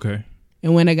 Okay.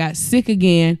 And when I got sick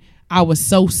again, I was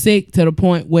so sick to the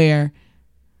point where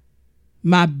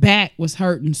my back was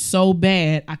hurting so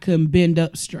bad I couldn't bend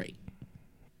up straight.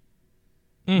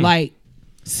 Like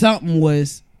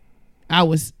I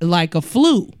was like a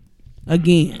flu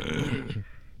again.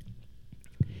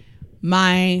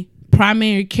 My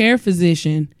primary care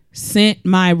physician sent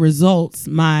my results,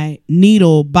 my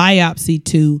needle biopsy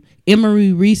to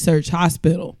Emory Research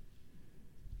Hospital.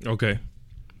 Okay.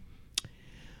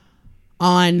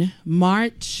 On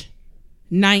March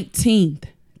 19th,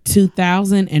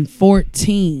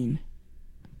 2014,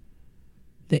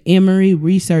 the Emory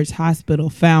Research Hospital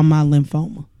found my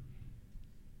lymphoma.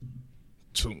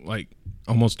 So, like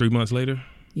almost 3 months later?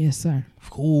 Yes, sir.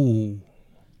 Cool.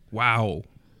 Wow.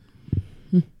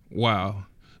 Wow.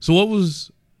 So what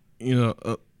was,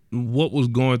 what was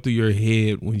going through your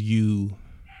head when you,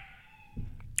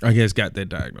 I guess, got that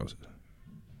diagnosis?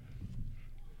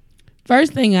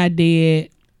 First thing I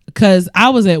did, because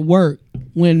I was at work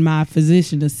when my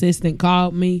physician assistant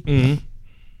called me. Mm-hmm.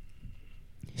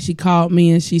 She called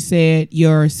me and she said,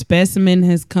 your specimen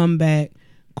has come back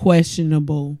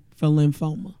questionable for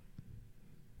lymphoma.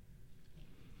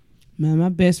 Man, my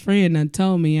best friend done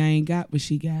told me I ain't got what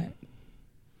she got.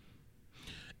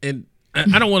 And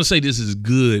I don't want to say this is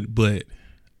good, but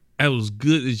it was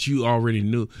good that you already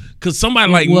knew. Because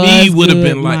somebody like me would have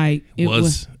been like,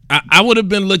 I would have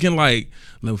been looking like,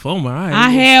 lymphoma. I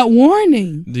had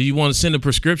warning. Do you want to send a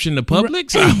prescription to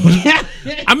Publix?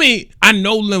 I mean, I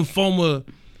know lymphoma.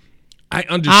 I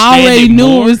understand. I already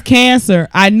knew it was cancer.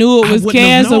 I knew it was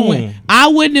cancer. I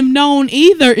wouldn't have known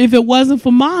either if it wasn't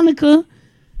for Monica.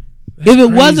 If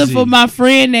it wasn't for my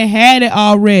friend that had it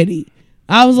already.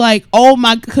 I was like, oh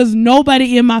my, because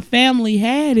nobody in my family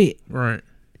had it. Right.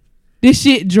 This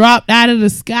shit dropped out of the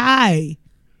sky.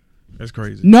 That's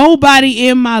crazy. Nobody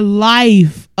in my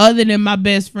life other than my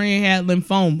best friend had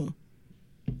lymphoma.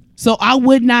 So I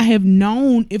would not have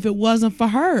known if it wasn't for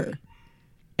her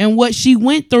and what she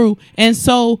went through. And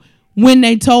so when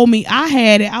they told me I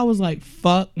had it, I was like,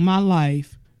 fuck my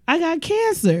life. I got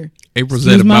cancer. April's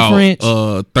at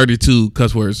about 32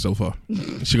 cuss words so far.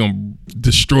 She gonna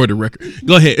destroy the record.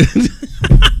 Go ahead.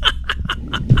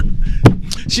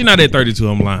 She not at 32.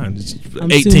 I'm lying.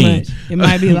 I'm 18. It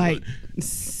might be like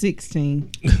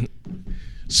 16.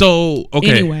 So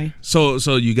okay. Anyway, so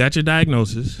you got your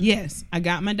diagnosis. Yes, I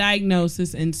got my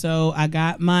diagnosis, and so I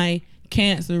got my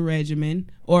cancer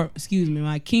regimen, my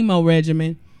chemo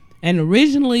regimen, and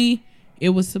originally it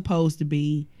was supposed to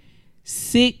be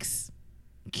 6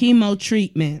 chemo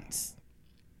treatments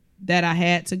that I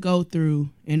had to go through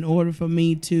in order for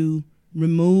me to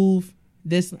remove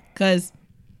this, because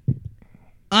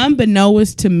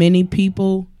unbeknownst to many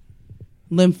people,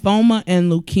 lymphoma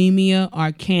and leukemia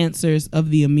are cancers of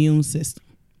the immune system.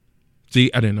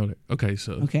 See, I didn't know that. Okay,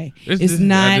 so it's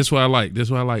not. That's what I like. That's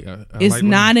what I like. It's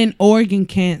not an organ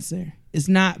cancer. It's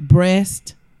not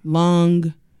breast,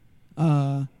 lung,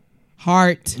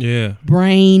 heart,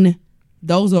 brain.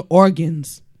 Those are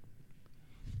organs.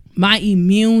 My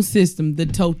immune system, the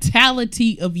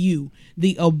totality of you,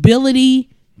 the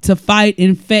ability to fight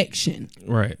infection.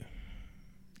 Right.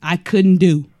 I couldn't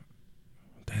do.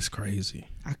 That's crazy.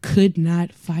 I could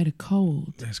not fight a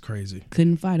cold. That's crazy.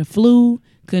 Couldn't fight a flu.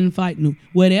 Couldn't fight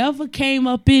whatever came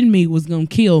up in me was going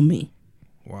to kill me.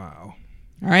 Wow.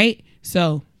 All right.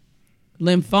 So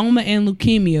lymphoma and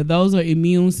leukemia, those are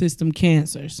immune system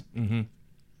cancers. Mm-hmm.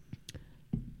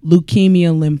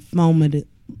 Leukemia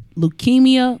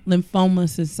Lymphoma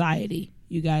Society.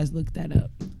 You guys look that up.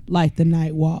 Like the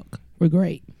Night Walk. We're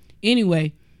great.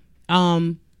 Anyway,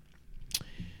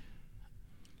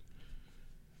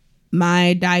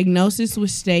 my diagnosis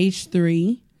was stage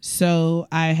 3. So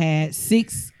I had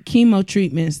 6 chemo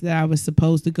treatments that I was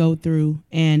supposed to go through.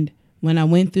 And when I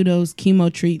went through those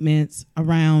chemo treatments,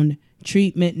 around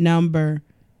treatment number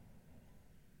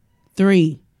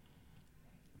 3,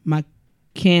 my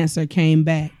cancer came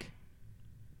back.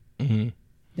 Mm-hmm.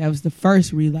 That was the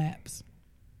first relapse.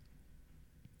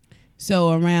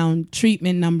 So around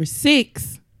treatment number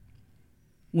 6,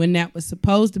 when that was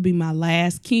supposed to be my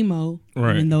last chemo,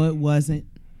 even though it wasn't,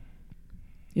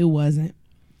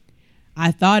 I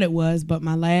thought it was, but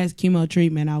my last chemo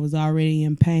treatment, I was already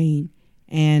in pain.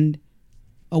 And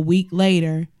a week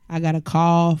later, I got a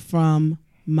call from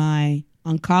my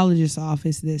oncologist's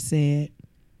office that said,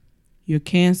 your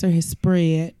cancer has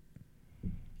spread,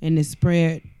 and it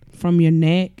spread from your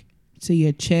neck to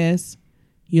your chest,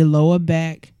 your lower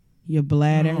back, your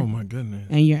bladder, Oh my goodness.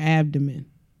 and your abdomen.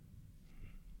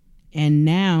 And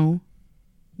now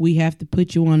we have to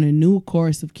put you on a new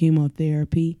course of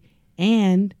chemotherapy,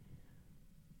 and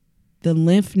the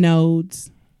lymph nodes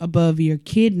above your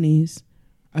kidneys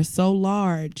are so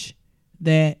large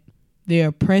that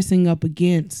they're pressing up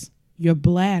against your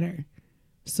bladder.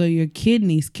 So your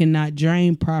kidneys cannot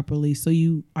drain properly. So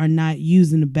you are not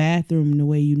using the bathroom the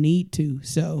way you need to.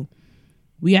 So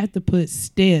we have to put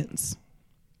stents,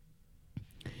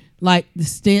 like the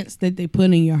stents that they put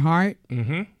in your heart.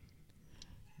 Mm-hmm.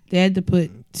 They had to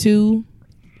put 2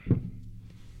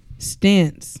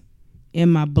 stents in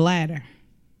my bladder.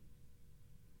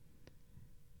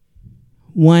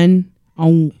 One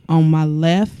on my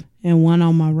left and one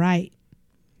on my right.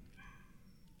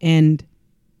 And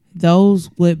those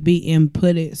would be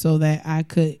inputted so that I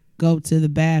could go to the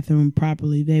bathroom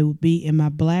properly. They would be in my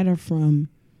bladder from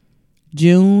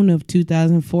June of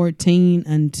 2014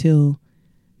 until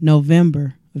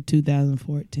November of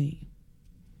 2014.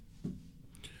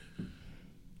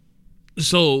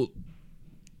 So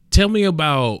tell me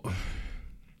about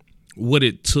what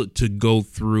it took to go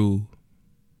through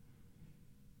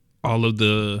all of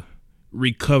the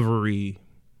recovery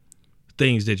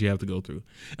things that you have to go through.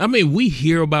 I mean, we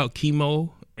hear about chemo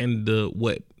and the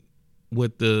what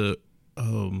the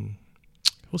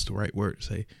what's the right word to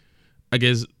say? I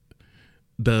guess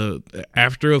the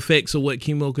after effects of what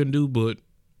chemo can do, but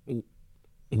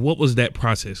what was that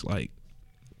process like?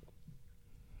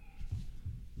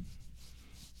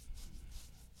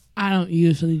 I don't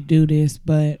usually do this,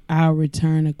 but I'll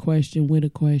return a question with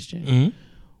a question. Mm-hmm.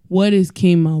 What is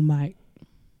chemo, Mike?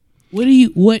 What do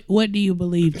you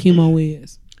believe chemo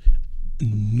is?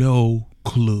 No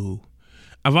clue.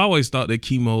 I've always thought that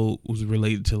chemo was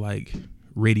related to like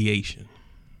radiation.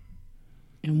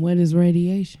 And what is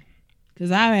radiation?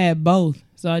 Because I've had both,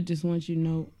 so I just want you to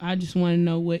know. I just want to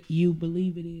know what you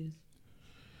believe it is,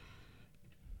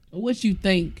 or what you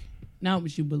think, not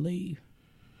what you believe.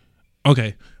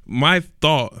 Okay, my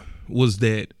thought was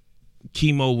that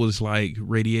chemo was like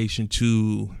radiation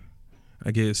to,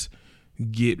 I guess,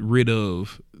 get rid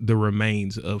of the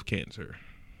remains of cancer.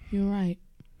 You're right.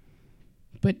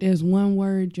 But there's one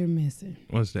word you're missing.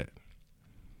 What's that?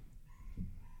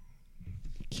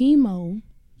 Chemo.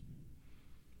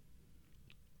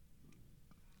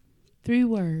 3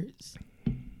 words.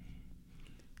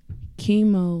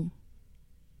 Chemo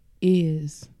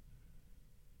is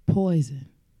poison.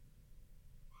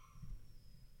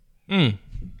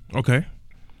 Okay.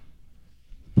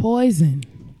 Poison.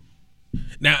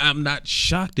 Now I'm not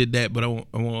shocked at that, but I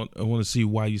want to see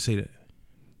why you say that.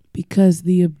 Because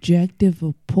the objective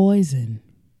of poison,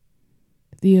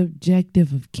 the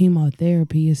objective of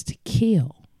chemotherapy is to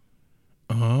kill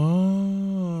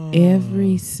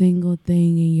every single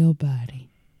thing in your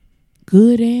body,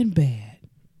 good and bad.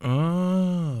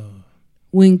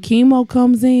 When chemo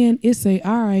comes in, it say,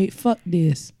 all right, fuck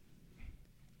this.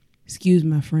 Excuse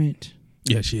my French.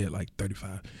 Yeah, she had like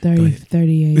 35.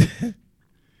 38.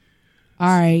 All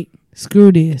right,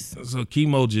 screw this. So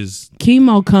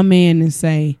Chemo come in and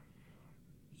say,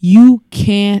 you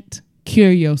can't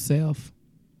cure yourself.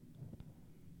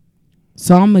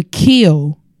 So I'm going to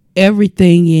kill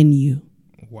everything in you.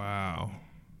 Wow.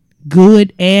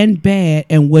 Good and bad.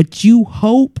 And what you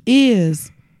hope is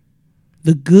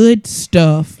the good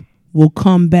stuff will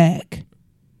come back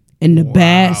and the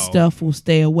bad stuff will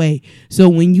stay away. So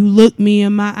when you look me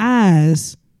in my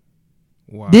eyes,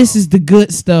 this is the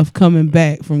good stuff coming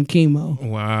back from chemo.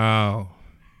 Wow.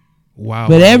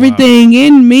 But everything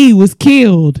in me was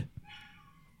killed.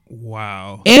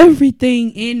 Wow.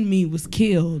 Everything in me was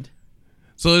killed.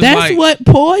 So that's what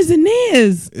poison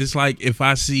is. It's like if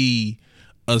I see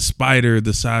a spider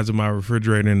the size of my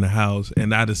refrigerator in the house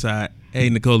and I decide, hey,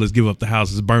 Nicole, let's give up the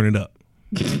house, let's burn it up.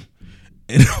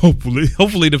 And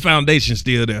hopefully the foundation's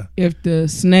still there. If the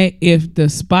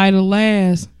spider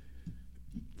lasts,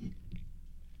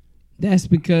 that's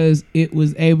because it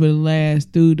was able to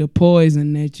last through the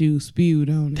poison that you spewed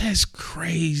on it. That's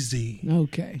crazy.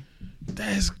 Okay.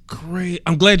 That's great.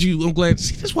 I'm glad.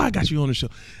 See, that's why I got you on the show.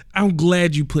 I'm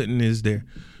glad you putting this there.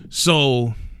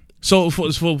 So for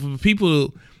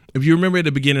people, if you remember at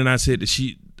the beginning, I said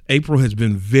that April has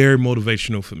been very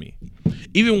motivational for me.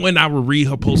 Even when I would read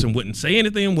her post and wouldn't say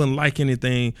anything, wouldn't like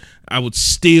anything, I would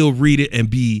still read it and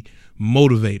be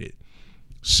motivated.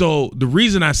 So the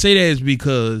reason I say that is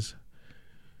because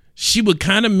she would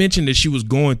kind of mention that she was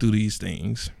going through these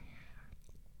things.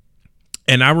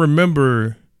 And I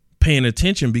remember paying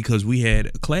attention because we had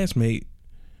a classmate.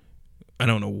 I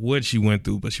don't know what she went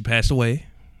through, but she passed away.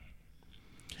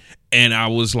 And I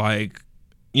was like,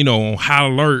 you know, on high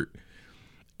alert.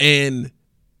 And,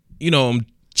 you know, I'm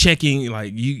checking,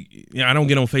 like, I don't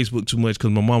get on Facebook too much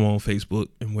because my mama on Facebook.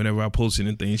 And whenever I post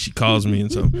anything, she calls me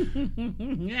and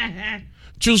something.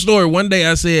 True story. One day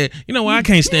I said, you know what? I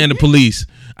can't stand the police.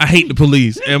 I hate the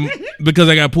police. And because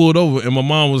I got pulled over. And my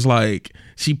mom was like,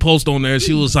 she posted on there.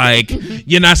 She was like,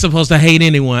 you're not supposed to hate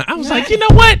anyone. I was like, you know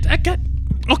what?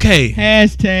 Okay.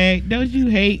 Hashtag, don't you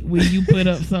hate when you put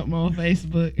up something on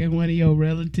Facebook and one of your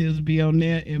relatives be on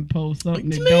there and post something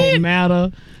that don't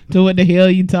matter to what the hell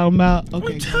you talking about?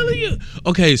 Okay, I'm telling you.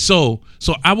 Okay, so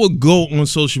I would go on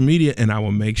social media and I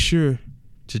would make sure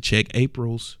to check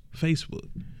April's Facebook.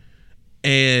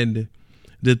 And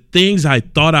the things I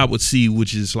thought I would see,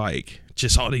 which is like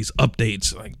just all these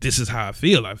updates, like this is how I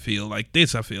feel. I feel like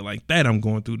this. I feel like that. I'm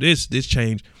going through this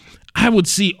change. I would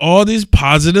see all this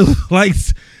positive, like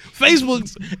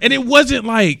Facebook's, and it wasn't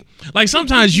like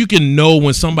sometimes you can know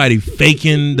when somebody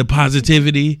faking the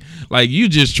positivity, like you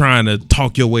just trying to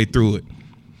talk your way through it.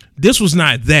 This was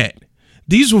not that.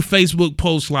 These were Facebook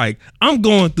posts like, I'm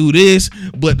going through this,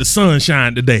 but the sun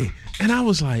shined today. And I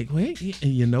was like, wait,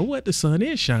 you know what? The sun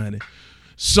is shining.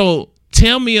 So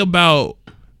tell me about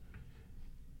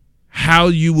how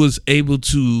you was able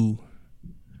to,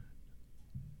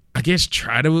 I guess,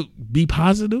 try to be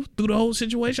positive through the whole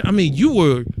situation. I mean,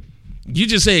 you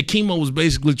just said chemo was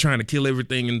basically trying to kill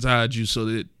everything inside you so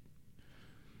that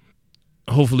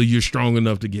hopefully you're strong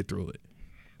enough to get through it.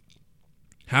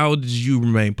 How did you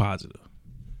remain positive?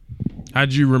 How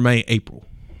did you remain April?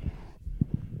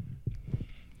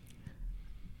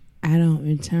 I don't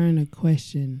return a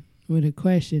question with a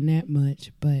question that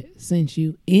much, but since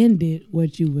you ended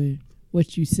what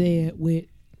you said with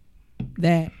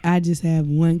that, I just have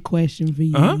one question for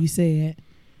you. Uh-huh. You said,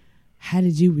 how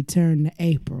did you return to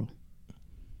April?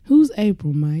 Who's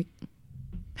April, Mike?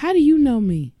 How do you know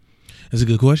me? That's a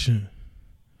good question.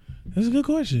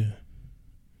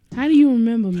 How do you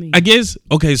remember me? I guess,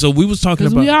 okay, so we was talking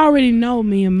about... Because we already know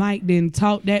me and Mike didn't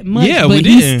talk that much. Yeah, but we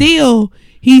didn't.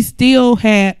 He still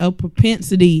had a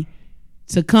propensity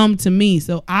to come to me.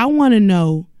 So I want to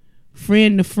know,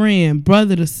 friend to friend,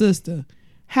 brother to sister,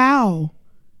 how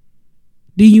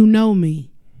do you know me?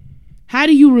 How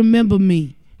do you remember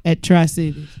me at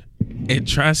Tri-Cities? At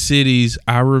Tri-Cities,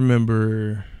 I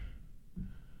remember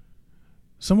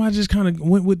somebody just kind of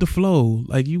went with the flow.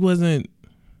 Like you wasn't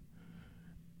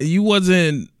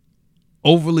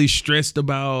overly stressed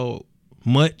about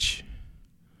much,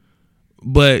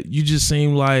 but you just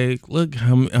seemed like, look,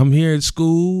 I'm here at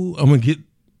school. I'm gonna get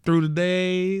through the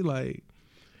day. Like,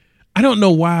 I don't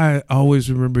know why I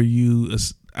always remember you.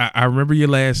 I remember your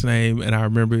last name, and I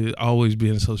remember it always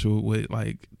being associated with,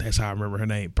 like, that's how I remember her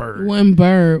name, Bird. One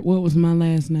Bird. What was my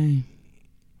last name?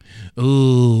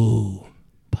 Ooh,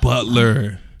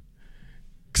 Butler.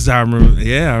 Because I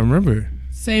remember.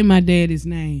 Say my daddy's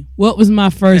name. What was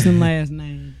my first and last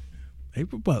name?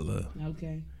 April Butler.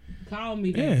 Okay. Call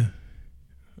me that. Yeah.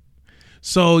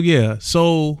 So, yeah.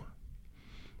 So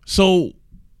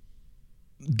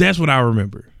that's what I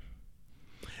remember.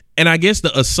 And I guess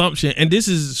the assumption, and this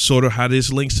is sort of how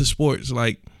this links to sports,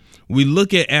 like we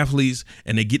look at athletes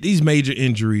and they get these major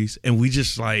injuries and we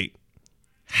just like,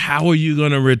 how are you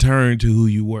going to return to who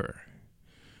you were?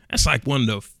 That's like one of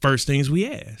the first things we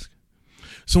ask.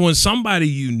 So when somebody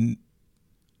you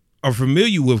are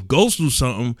familiar with goes through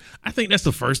something, I think that's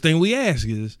the first thing we ask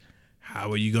is,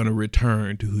 how are you going to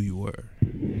return to who you were?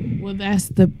 Well, that's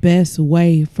the best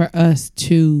way for us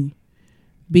to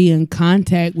be in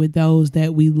contact with those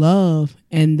that we love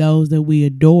and those that we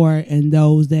adore and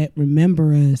those that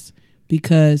remember us.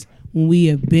 Because when we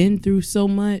have been through so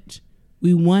much,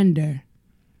 we wonder,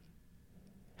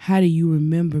 how do you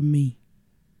remember me?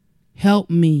 Help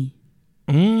me.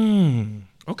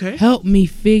 Okay. Help me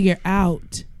figure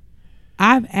out.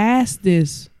 I've asked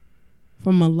this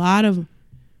from a lot of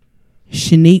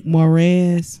Shanique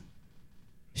Morez,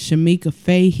 Shamika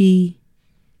Fahey,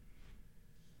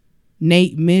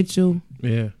 Nate Mitchell,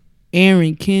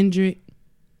 Aaron Kendrick.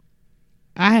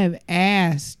 I have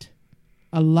asked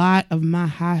a lot of my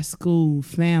high school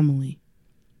family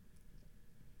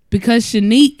because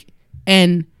Shanique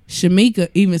and Shamika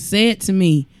even said to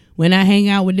me when I hang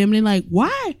out with them, they're like,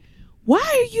 why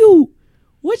are you,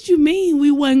 what you mean we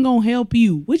wasn't going to help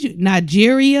you?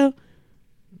 Nigeria?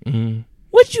 Mm-hmm.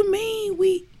 What you mean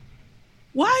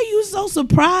Why are you so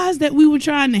surprised that we were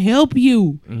trying to help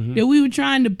you? That we were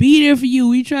trying to be there for you?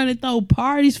 We were trying to throw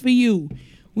parties for you.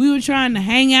 We were trying to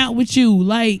hang out with you.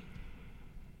 Like,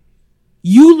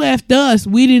 you left us.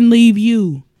 We didn't leave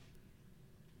you.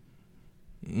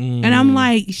 And I'm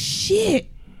like, shit.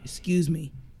 Excuse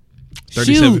me.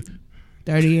 37. Shoot.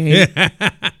 38.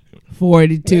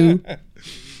 42.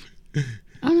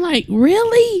 I'm like,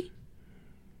 really?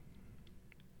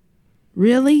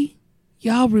 Really?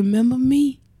 Y'all remember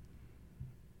me?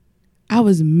 I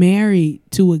was married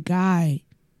to a guy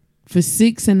for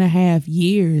 6.5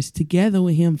 years, together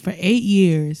with him for 8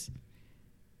 years.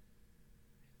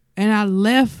 And I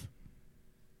left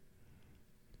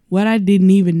what I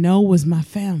didn't even know was my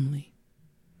family.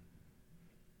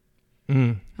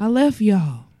 I left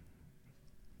y'all.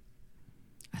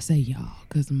 I say y'all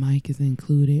because Mike is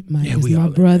included. Mike is my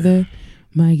brother.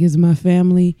 Mike is my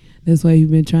family. That's why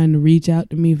he's been trying to reach out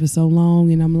to me for so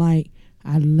long. And I'm like,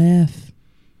 I left.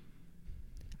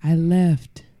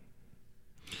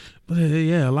 But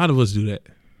yeah, a lot of us do that.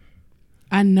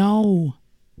 I know.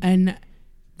 And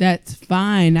that's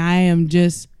fine. I am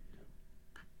just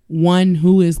one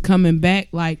who is coming back.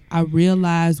 Like, I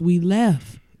realized we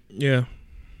left. Yeah.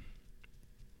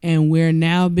 And we're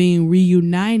now being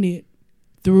reunited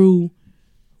through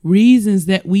reasons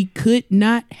that we could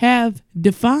not have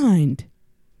defined.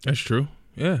 That's true.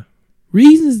 Yeah.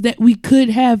 Reasons that we could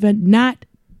have not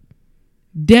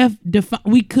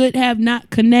we could have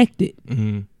not connected.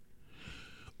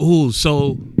 Oh,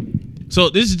 so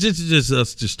this is just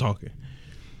us just talking.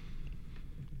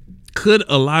 Could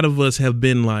a lot of us have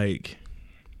been like,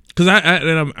 because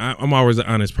I'm always an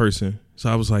honest person, so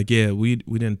I was like, yeah, we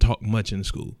didn't talk much in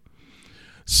school.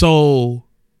 So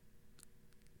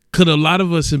could a lot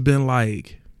of us have been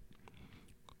like,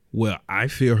 well, I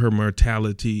feel her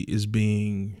mortality is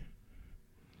being,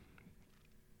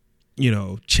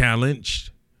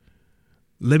 challenged.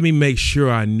 Let me make sure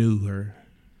I knew her.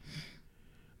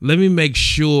 Let me make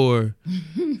sure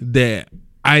that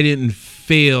I didn't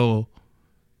fail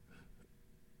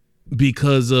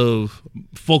because of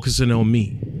focusing on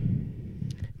me.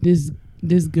 This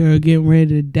girl getting ready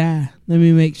to die. Let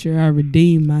me make sure I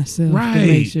redeem myself. Right. To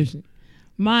make sure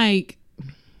Mike.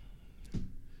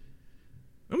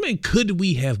 I mean, could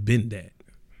we have been that?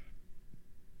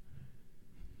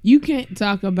 You can't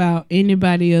talk about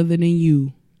anybody other than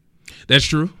you. That's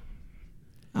true.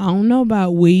 I don't know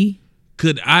about we.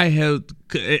 Could I have?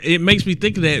 It makes me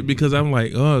think of that because I'm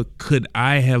like, oh, could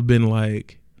I have been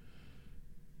like,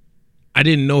 I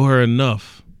didn't know her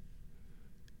enough,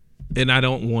 and I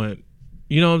don't want,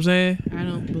 you know what I'm saying? I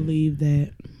don't believe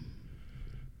that.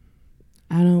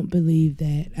 I don't believe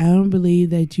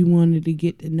that you wanted to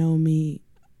get to know me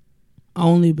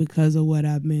only because of what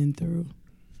I've been through.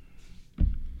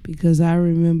 Because I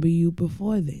remember you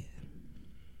before then.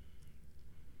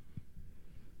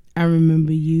 I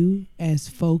remember you as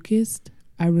focused.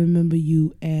 I remember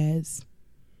you as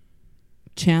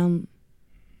challenging.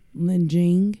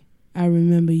 I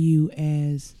remember you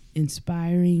as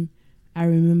inspiring. I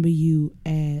remember you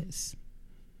as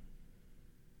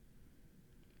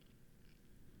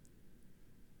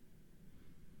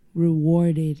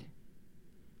rewarded.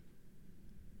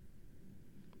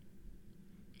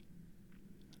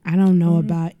 I don't know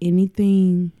about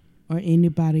anything or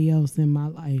anybody else in my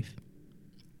life.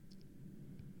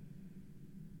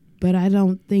 But I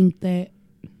don't think that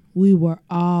we were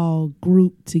all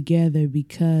grouped together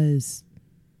because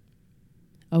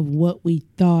of what we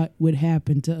thought would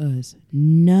happen to us.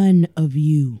 None of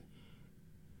you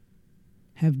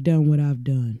have done what I've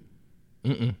done.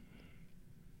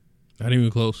 Not even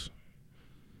close.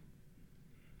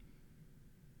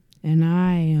 And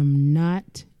I am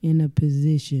not in a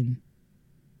position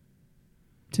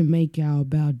to make y'all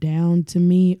bow down to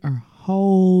me or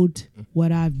hold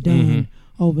what I've done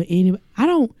over anybody. I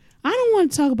don't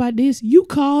want to talk about this. You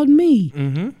called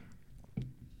me.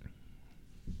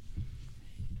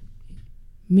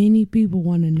 Many people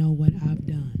want to know what I've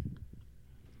done.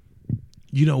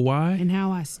 You know why? And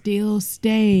how I still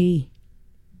stay.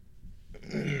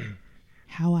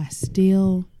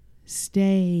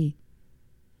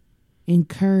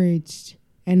 Encouraged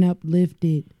and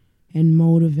uplifted and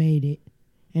motivated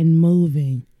and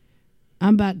moving.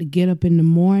 I'm about to get up in the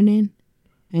morning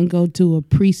and go to a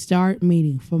pre-start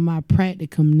meeting for my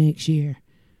practicum next year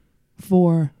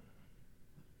for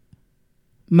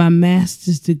my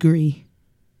master's degree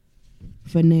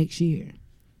for next year.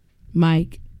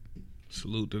 Mike.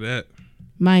 Salute to that.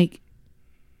 Mike,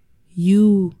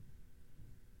 you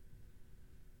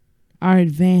are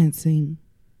advancing.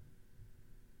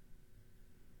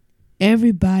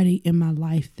 Everybody in my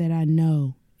life that I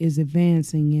know is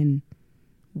advancing, and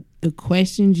the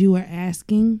questions you are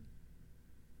asking,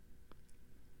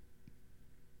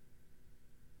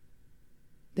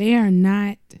 they are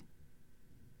not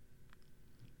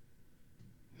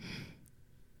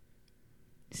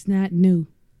it's not new.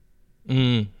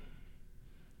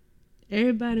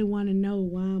 Everybody want to know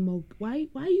why I'm okay.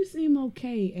 Why you seem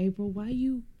okay, April? Why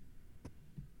you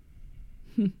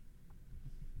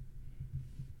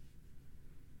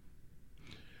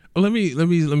Let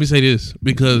me say this,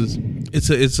 because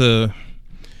it's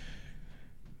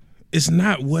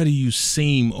not whether you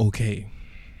seem okay.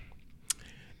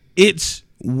 It's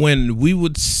when we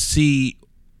would see,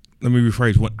 let me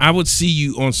rephrase, when I would see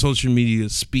you on social media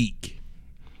speak,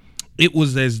 it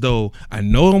was as though I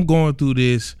know I'm going through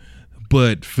this,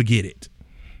 but forget it.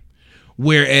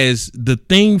 Whereas the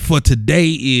thing for today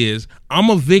is I'm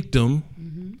a victim.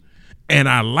 And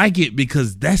I like it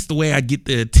because that's the way I get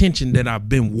the attention that I've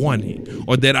been wanting,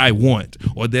 or that I want,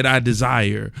 or that I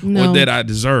desire, or that I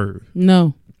deserve.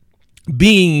 No.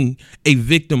 Being a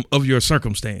victim of your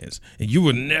circumstance. And you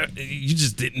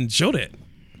just didn't show that.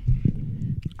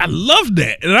 I love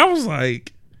that. And I was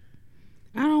like,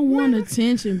 I don't want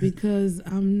attention because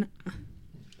I'm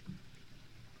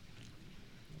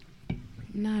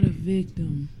not a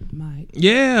victim, Mike.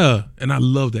 yeah. And I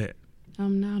love that.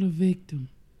 I'm not a victim.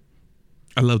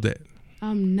 I love that.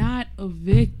 I'm not a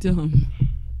victim.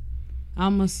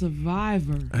 I'm a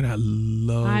survivor. And I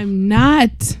love. I'm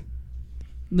not.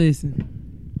 Listen.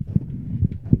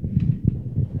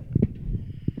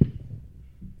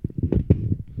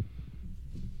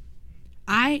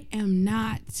 I am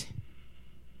not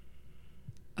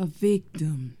a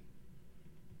victim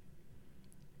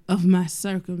of my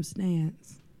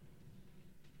circumstance.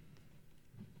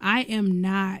 I am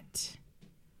not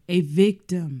a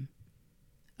victim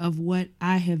of what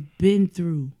I have been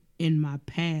through in my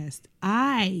past.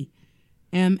 I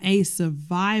am a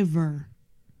survivor.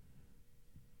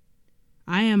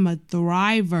 I am a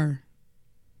thriver.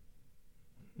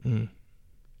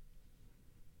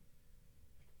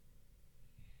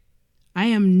 I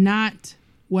am not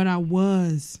what I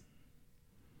was.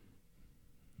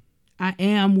 I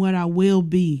am what I will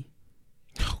be.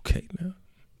 Okay, now.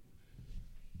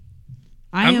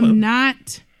 I am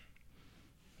not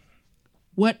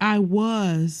what I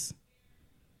was.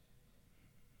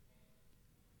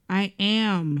 I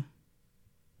am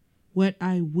what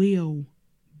I will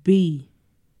be.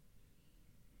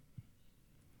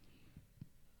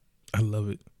 I love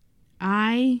it.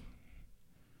 I,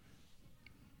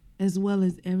 as well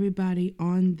as everybody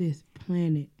on this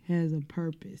planet, has a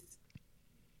purpose.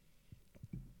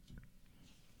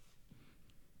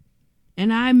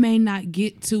 And I may not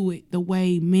get to it the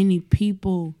way many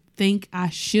people think I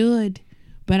should,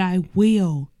 but I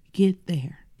will get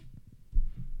there.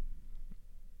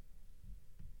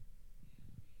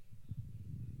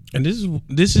 And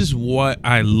this is what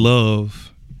I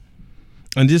love.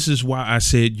 And this is why I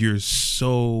said you're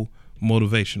so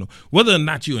motivational. Whether or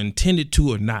not you intended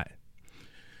to or not,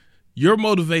 your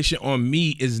motivation on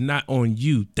me is not on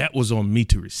you. That was on me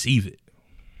to receive it.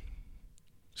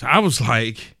 So I was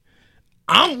like,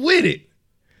 I'm with it.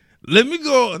 Let me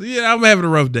go. Yeah, I'm having a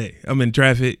rough day. I'm in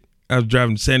traffic. I was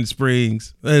driving to Sandy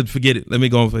Springs. Forget it. Let me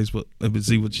go on Facebook. Let me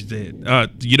see what she said.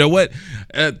 You know what?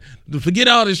 Forget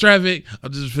all this traffic.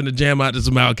 I'm just finna jam out to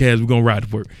some Outcasts. We're gonna ride to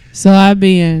work. So I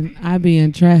be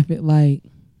in traffic like,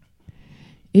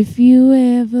 if you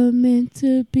ever meant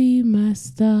to be my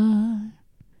star,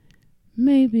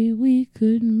 maybe we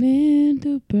could mend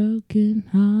a broken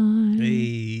heart.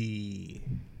 Hey.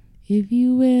 If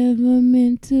you ever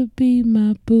meant to be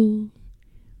my boo,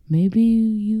 maybe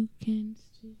you can.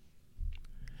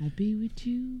 I'll be with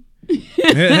you.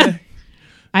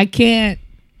 I can't.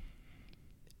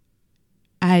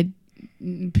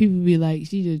 People be like,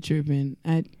 she just tripping.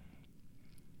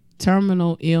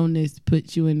 Terminal illness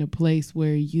puts you in a place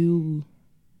where you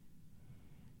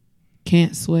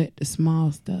can't sweat the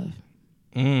small stuff.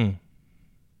 And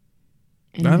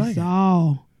it's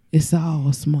all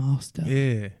small stuff.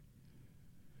 Yeah.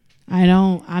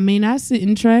 I sit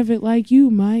in traffic like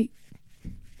you, Mike.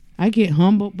 I get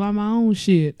humbled by my own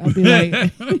shit. I'd be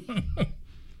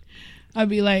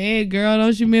like, hey girl,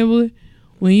 don't you remember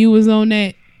when you was on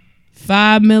that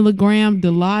 5 milligram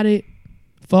Dilaudid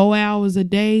 4 hours a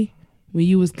day when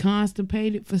you was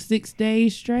constipated for 6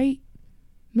 days straight?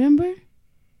 Remember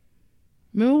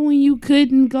when you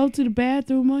couldn't go to the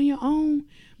bathroom on your own?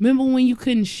 Remember when you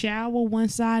couldn't shower one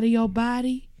side of your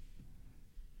body?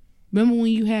 Remember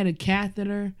when you had a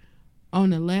catheter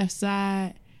on the left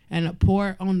side and a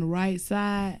port on the right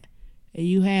side, and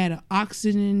you had an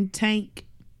oxygen tank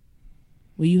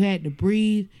Where you had to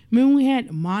breathe. Remember when we had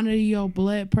to monitor your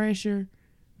blood pressure?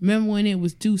 Remember when it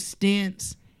was 2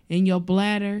 stents in your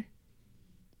bladder?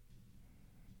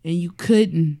 And you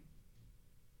couldn't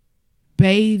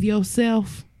bathe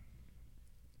yourself?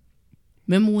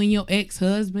 Remember when your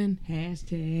ex-husband,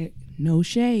 hashtag no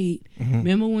shade.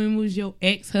 Remember when it was your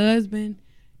ex-husband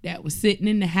that was sitting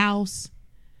in the house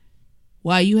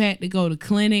while you had to go to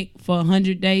clinic for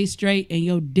 100 days straight and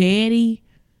your daddy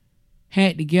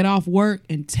had to get off work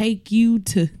and take you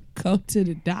to go to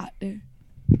the doctor?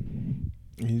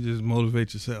 You just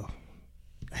motivate yourself.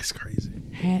 That's crazy.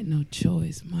 Had no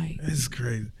choice, Mike. That's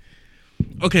crazy.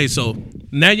 Okay, so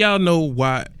now y'all know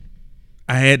why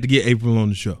I had to get April on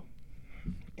the show.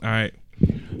 All right.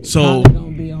 So Probably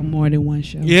gonna be on more than one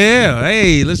show. yeah,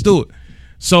 hey, let's do it.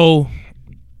 So,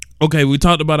 okay, we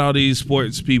talked about all these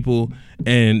sports people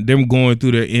and them going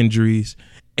through their injuries,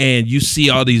 and you see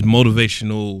all these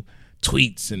motivational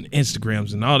tweets and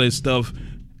Instagrams and all this stuff,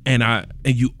 and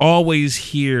you always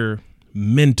hear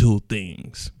mental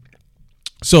things.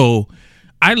 So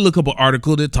I look up an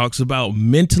article that talks about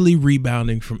mentally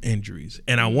rebounding from injuries,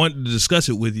 and I wanted to discuss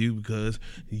it with you because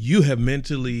you have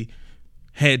mentally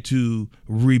had to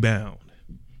rebound.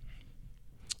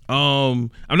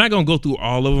 I'm not gonna go through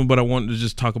all of them, but I wanted to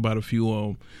just talk about a few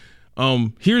of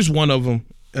them. Here's one of them.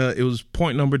 It was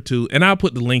point number 2, and I'll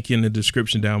put the link in the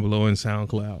description down below in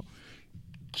SoundCloud.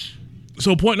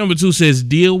 So point number 2 says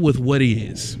deal with what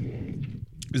is.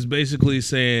 It's basically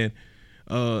saying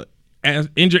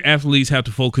injured athletes have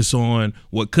to focus on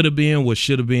what could have been, what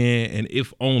should have been, and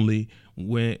if only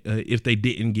when if they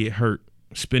didn't get hurt,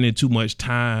 spending too much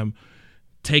time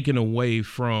taken away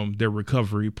from their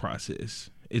recovery process.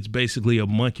 It's basically a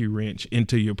monkey wrench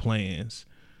into your plans.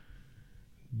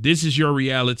 This is your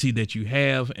reality that you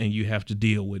have, and you have to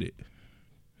deal with it.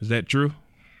 Is that true?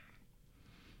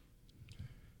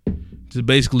 To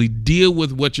basically deal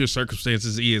with what your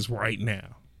circumstances is right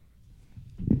now.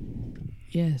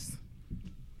 Yes.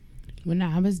 When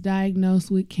I was diagnosed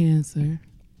with cancer,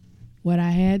 what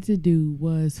I had to do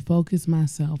was focus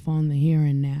myself on the here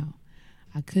and now.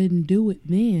 I couldn't do it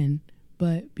then,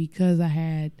 but because I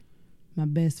had my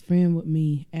best friend with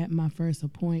me at my first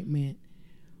appointment,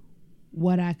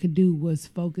 what I could do was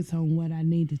focus on what I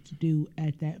needed to do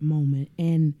at that moment.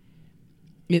 And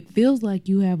it feels like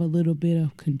you have a little bit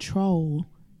of control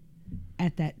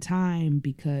at that time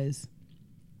because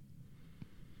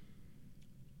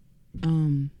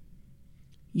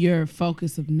your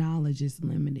focus of knowledge is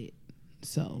limited.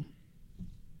 So,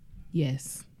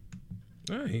 yes.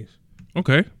 Nice.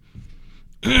 Okay.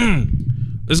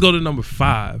 Let's go to number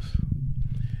 5,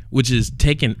 which is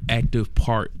take an active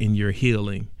part in your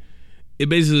healing. It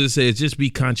basically says just be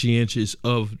conscientious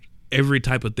of every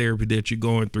type of therapy that you're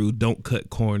going through. Don't cut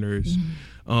corners.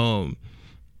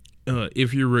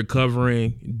 If you're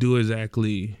recovering, do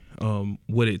exactly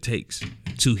what it takes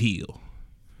to heal.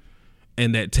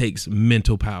 And that takes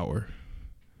mental power.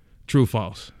 True or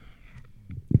false?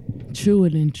 Truer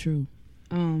than true.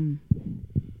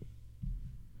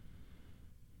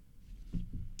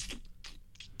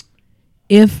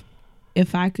 If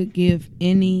I could give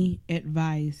any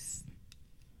advice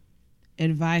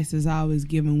is always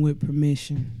given with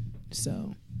permission.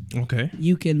 So okay,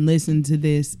 you can listen to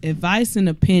this. Advice and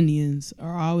opinions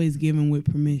are always given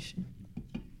with permission.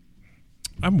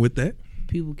 I'm with that.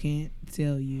 People can't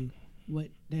tell you what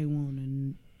they want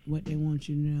and what they want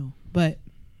you to know. But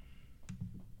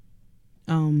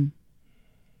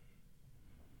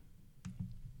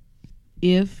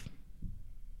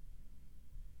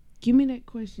give me that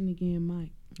question again,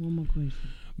 Mike. One more question.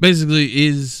 Basically,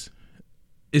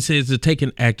 it says to take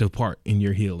an active part in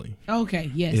your healing.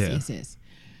 Okay, yes.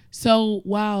 So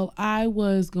while I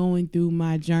was going through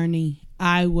my journey,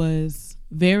 I was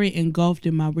very engulfed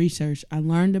in my research. I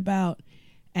learned about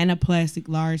anaplastic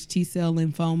large T-cell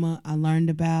lymphoma. I learned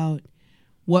about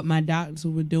what my doctors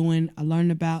were doing. I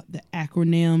learned about the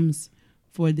acronyms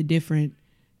for the different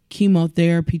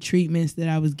chemotherapy treatments that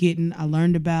I was getting. I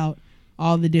learned about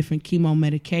all the different chemo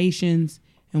medications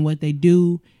and what they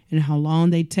do and how long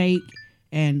they take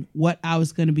and what I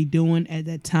was going to be doing at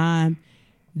that time.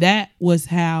 That was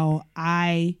how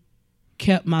I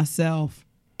kept myself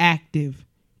active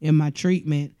in my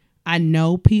treatment. I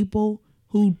know people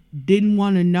who didn't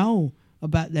want to know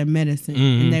about their medicine.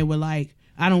 And they were like,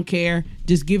 I don't care,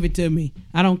 just give it to me.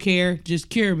 I don't care, just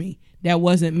cure me. That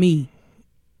wasn't me.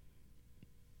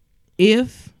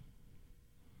 If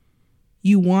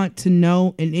you want to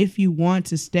know and if you want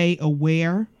to stay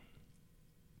aware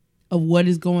of what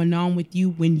is going on with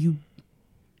you when you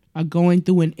are going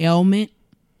through an ailment,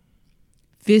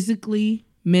 physically,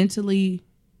 mentally,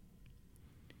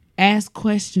 Ask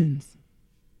questions.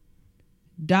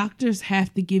 Doctors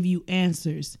have to give you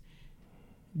answers.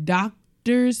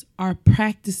 Doctors are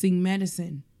practicing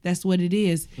medicine. That's what it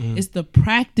is. It's the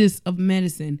practice of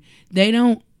medicine.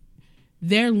 They're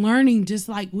learning just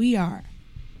like we are.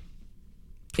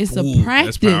 It's a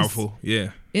practice. That's powerful.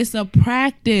 Yeah. It's a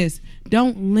practice.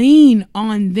 Don't lean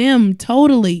on them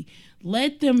totally.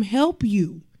 Let them help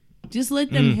you. Just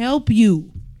let them help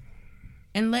you.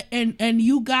 And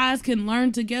you guys can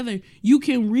learn together. You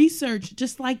can research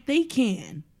just like they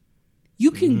can.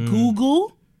 You can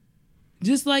Google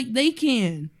just like they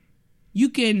can. You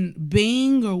can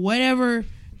Bing or whatever,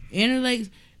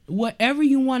 whatever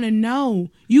you want to know.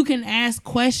 You can ask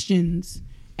questions.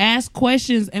 Ask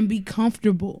questions and be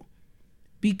comfortable.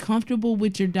 Be comfortable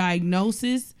with your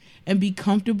diagnosis and be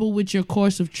comfortable with your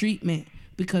course of treatment,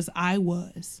 because I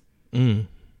was.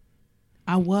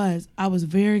 I was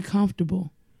very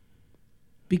comfortable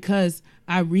because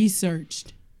I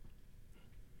researched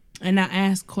and I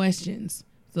asked questions.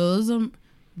 So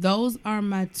those are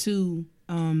my two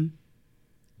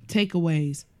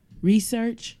takeaways: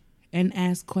 research and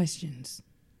ask questions.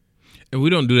 And we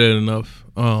don't do that enough.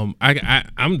 I'm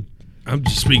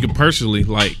just speaking personally,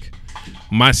 like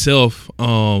myself.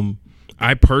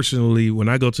 I personally, when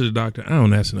I go to the doctor, I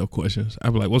don't ask enough questions. I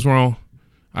be like, "What's wrong?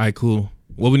 All right, cool.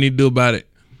 What we need to do about it?"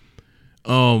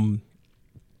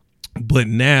 But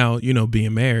now,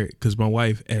 being married, because my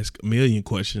wife asks a million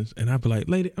questions, and I be like,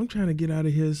 "Lady, I'm trying to get out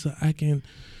of here so I can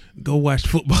go watch the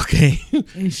football game."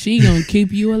 And she gonna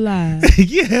keep you alive.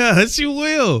 Yeah, she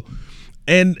will.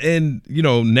 And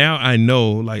now I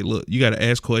know, like, look, you got to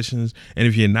ask questions, and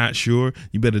if you're not sure,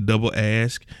 you better double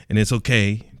ask, and it's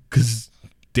okay because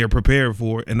they're prepared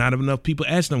for it, and not enough people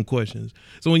ask them questions.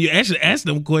 So when you actually ask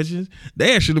them questions,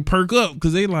 they actually perk up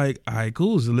because they like, all right,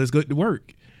 cool, so let's go to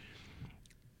work.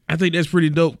 I think that's pretty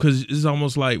dope because it's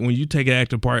almost like when you take an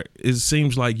active part, it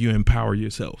seems like you empower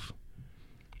yourself.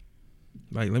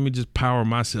 Like, let me just power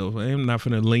myself. I'm not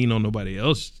finna lean on nobody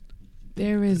else.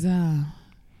 There is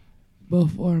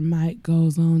before Mike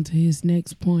goes on to his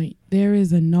next point, there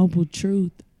is a noble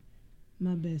truth.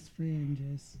 My best friend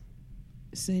just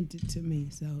sent it to me,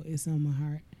 so it's on my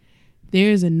heart.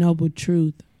 There is a noble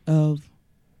truth of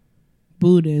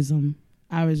Buddhism.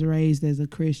 I was raised as a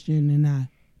Christian and I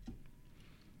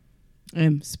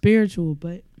am spiritual,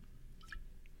 but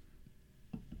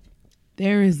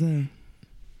there is a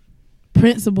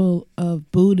principle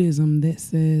of Buddhism that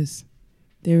says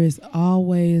there is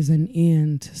always an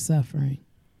end to suffering.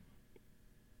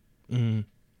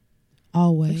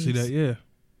 Always. I see that, yeah.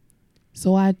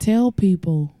 So I tell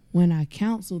people when I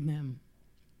counsel them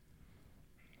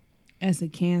as a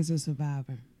cancer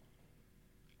survivor,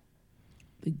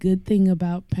 the good thing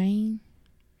about pain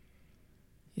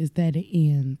is that it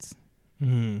ends.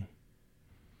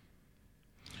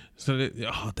 So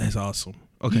that's awesome.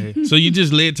 Okay, so you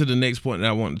just led to the next point that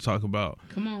I wanted to talk about.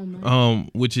 Come on, man.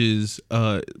 Which is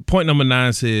point number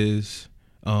 9 says,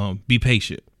 be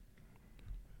patient.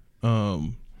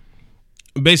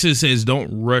 Basically it says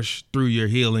don't rush through your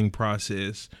healing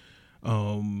process.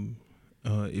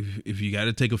 If you got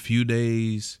to take a few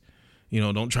days,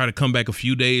 don't try to come back a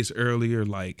few days earlier.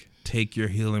 Like, take your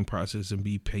healing process and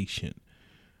be patient.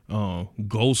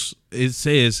 It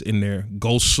says in there,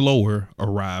 go slower,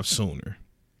 arrive sooner.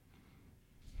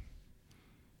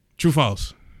 True,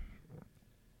 false?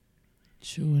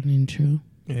 True and true.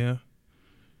 Yeah.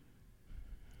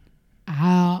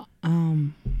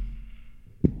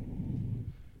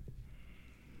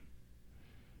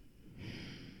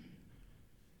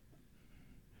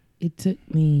 It took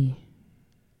me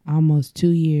almost 2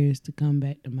 years to come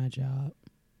back to my job.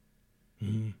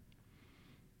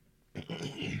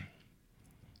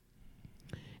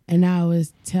 And I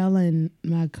was telling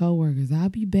my coworkers, I'll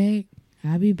be back.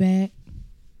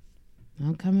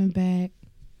 I'm coming back.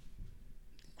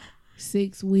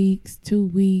 6 weeks, 2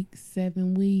 weeks,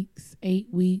 7 weeks, 8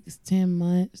 weeks, 10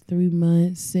 months, 3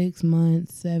 months, 6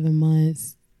 months, 7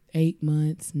 months, 8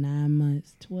 months, 9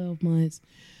 months, 12 months,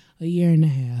 a year and a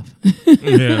half.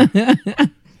 Yeah.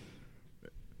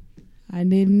 I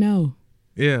didn't know.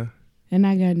 Yeah. And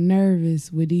I got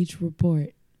nervous with each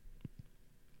report.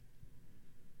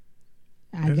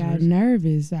 I got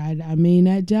nervous. I mean,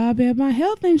 that job had my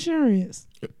health insurance.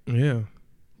 Yeah.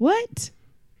 What?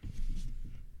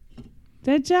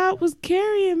 That job was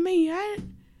carrying me.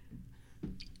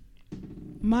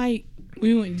 Mike,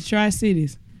 we went to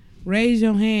Tri-Cities. Raise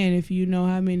your hand if you know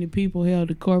how many people held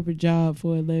a corporate job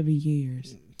for 11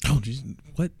 years. Oh, geez.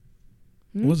 What?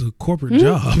 What's a corporate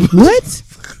job? What?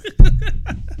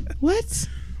 What?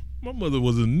 My mother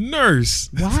was a nurse.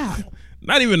 Wow.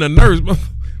 Not even a nurse. My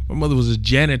My mother was a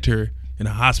janitor in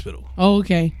a hospital. Oh,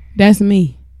 okay. That's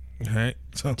me. All right.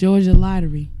 So Georgia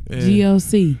Lottery. Yeah.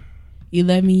 GLC.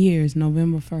 11 years,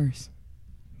 November 1st.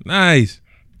 nice.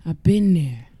 I've been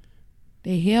there.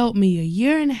 They held me a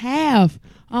year and a half,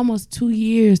 almost 2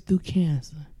 years through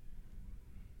cancer.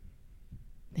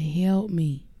 They held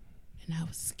me, and I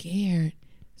was scared.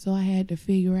 So I had to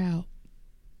figure out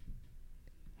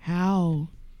how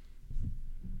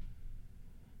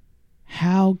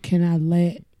can I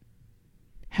let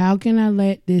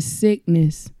this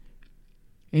sickness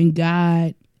and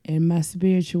God and my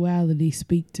spirituality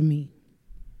speak to me?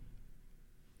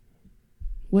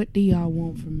 What do y'all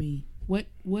want from me? What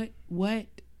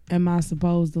am I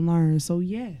supposed to learn? So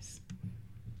yes,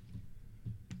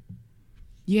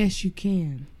 you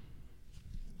can.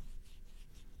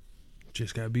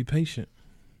 Just gotta be patient.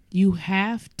 You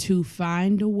have to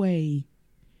find a way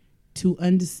to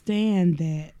understand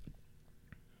that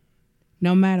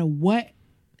no matter what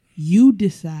you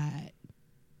decide,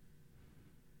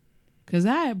 because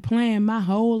I had planned my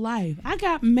whole life. I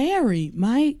got married,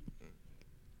 Mike.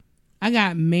 I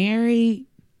got married.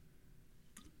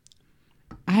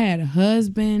 I had a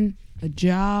husband, a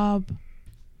job,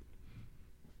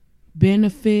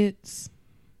 benefits,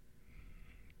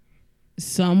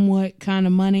 somewhat kind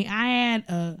of money. I had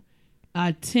a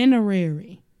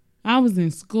itinerary. I was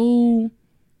in school.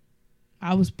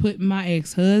 I was putting my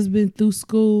ex-husband through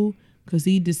school because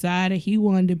he decided he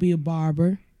wanted to be a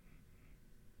barber.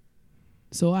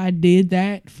 So I did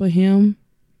that for him.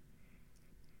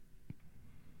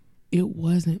 It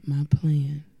wasn't my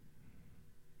plan.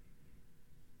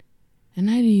 And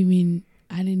I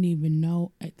didn't even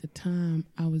know at the time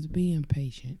I was being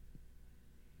patient.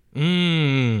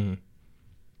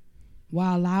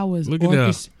 While I was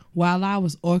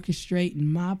orchestrating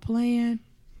my plan,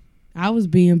 I was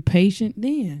being patient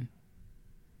then.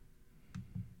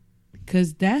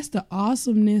 Because that's the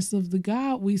awesomeness of the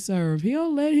God we serve.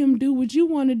 He'll let him do what you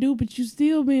want to do, but you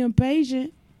still being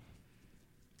patient.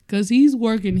 Because he's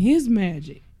working his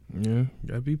magic. Yeah,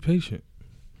 gotta be patient.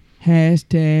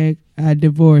 Hashtag I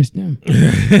divorced him.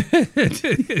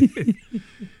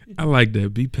 I like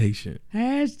that. Be patient.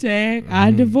 Hashtag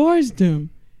I divorced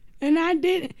him. And I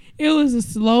didn't. It was a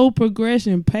slow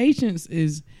progression. Patience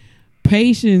is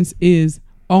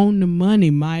on the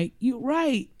money, Mike. You're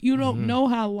right. You don't know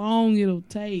how long it'll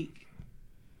take.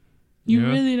 You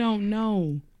really don't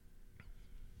know.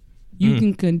 You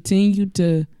can continue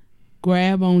to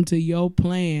grab onto your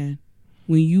plan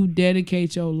when you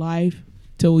dedicate your life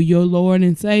to your Lord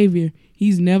and Savior.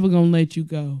 He's never going to let you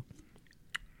go.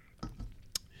 And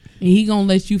he going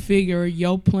to let you figure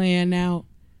your plan out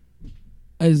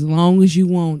as long as you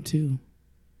want to.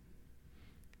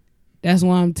 That's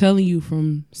why I'm telling you,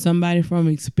 from somebody from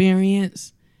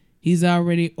experience, he's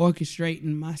already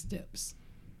orchestrating my steps.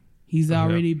 He's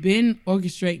already been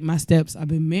orchestrating my steps. I've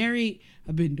been married.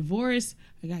 I've been divorced.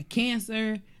 I got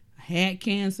cancer. I had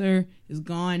cancer. It's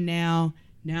gone now.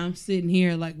 Now I'm sitting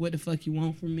here like, what the fuck you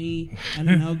want from me? I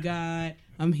don't know, God.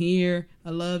 I'm here.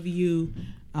 I love you.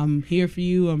 I'm here for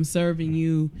you. I'm serving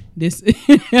you. This.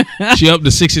 She up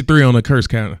to 63 on the curse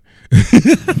counter.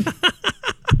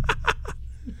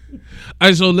 All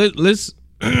right, so let's.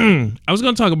 I was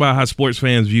going to talk about how sports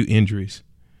fans view injuries,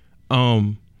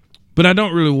 but I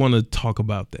don't really want to talk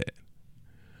about that.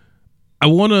 I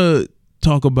want to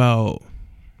talk about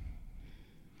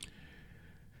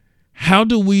how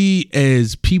do we,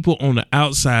 as people on the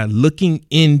outside looking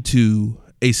into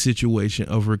a situation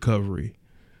of recovery,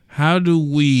 how do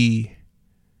we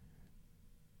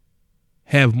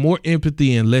have more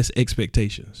empathy and less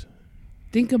expectations?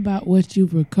 Think about what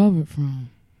you've recovered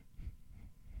from.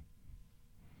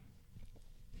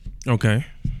 Okay.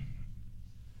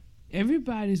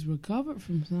 Everybody's recovered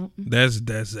from something.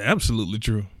 That's absolutely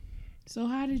true. So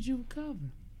how did you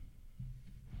recover?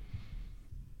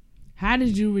 How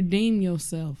did you redeem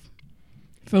yourself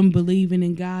from believing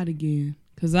in God again?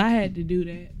 Because I had to do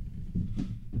that.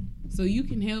 So you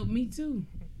can help me too.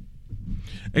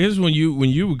 I guess when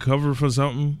you recover from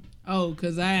something. Oh,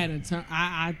 because I had a turn.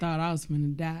 I thought I was going to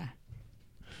die.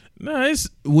 No, it's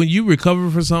when you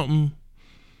recover from something.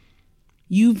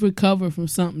 You've recovered from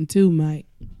something too, Mike.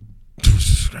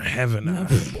 Haven't I?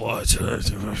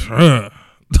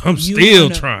 I'm still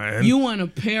trying. You want to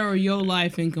pair your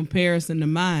life in comparison to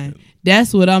mine.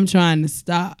 That's what I'm trying to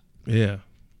stop. Yeah.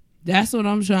 That's what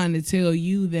I'm trying to tell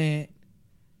you, that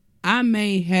I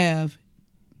may have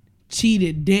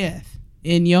cheated death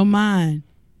in your mind,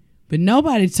 but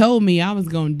nobody told me I was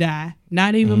going to die,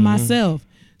 not even myself.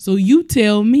 So you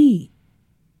tell me.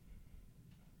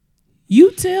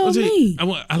 You tell me.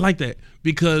 I like that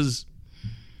because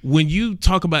when you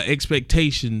talk about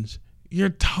expectations,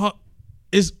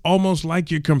 it's almost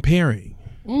like you're comparing.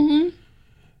 Mm-hmm.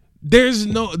 There's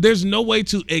no way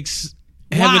to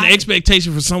have an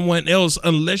expectation for someone else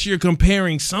unless you're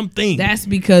comparing something. That's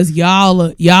because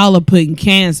y'all are putting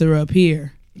cancer up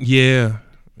here. Yeah.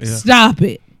 Stop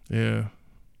it. Yeah.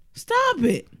 Stop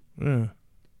it. Yeah.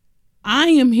 I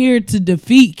am here to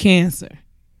defeat cancer.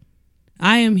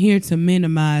 I am here to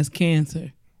minimize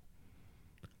cancer.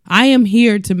 I am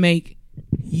here to make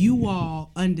you all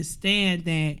understand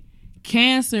that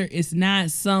cancer is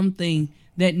not something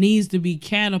that needs to be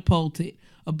catapulted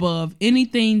above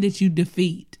anything that you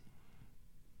defeat.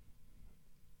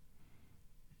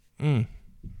 The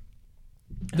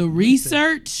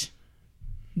research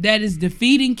that is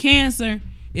defeating cancer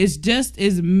is just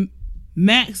as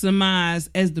maximized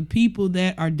as the people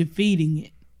that are defeating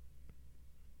it.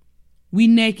 We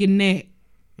neck and neck.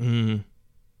 Mm-hmm.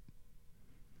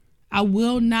 I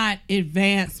will not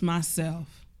advance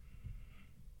myself.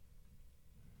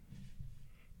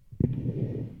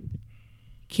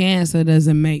 Cancer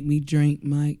doesn't make me drink,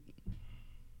 Mike.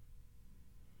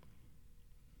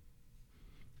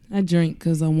 I drink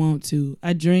because I want to.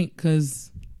 I drink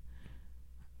because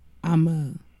I'm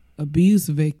a abuse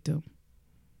victim.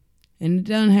 And it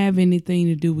doesn't have anything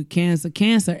to do with cancer.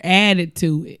 Cancer added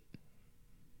to it.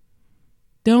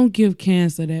 Don't give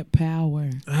cancer that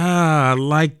power. I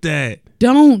like that.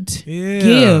 Don't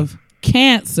give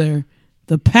cancer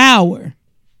the power.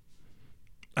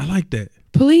 I like that.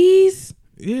 Please?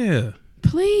 Yeah.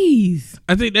 Please.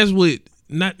 I think that's what,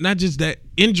 not just that,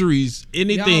 injuries,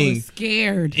 anything. Y'all are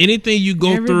scared. Anything you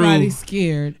go through. Everybody's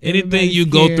scared. Anything you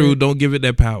go through, don't give it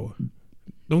that power.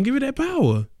 Don't give it that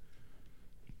power.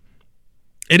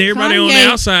 And everybody on the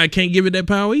outside can't give it that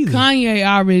power either. Kanye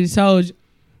already told you,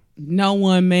 no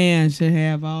one man should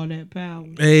have all that power.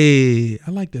 Hey,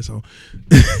 I like that song.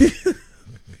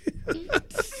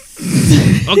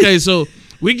 Okay, so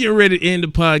we getting ready to end the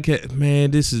podcast. Man,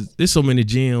 there's so many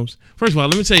gems. First of all,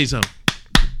 let me tell you something.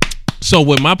 So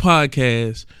with my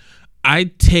podcast, I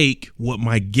take what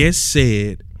my guest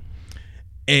said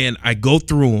and I go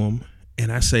through them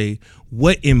and I say,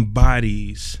 what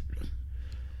embodies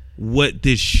what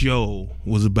this show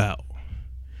was about?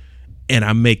 And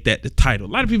I make that the title.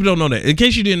 A lot of people don't know that. In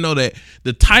case you didn't know that,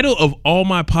 the title of all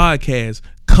my podcasts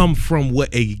come from what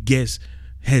a guest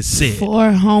has said.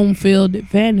 For home field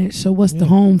advantage. So what's the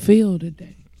home field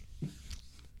today?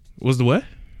 What's the what?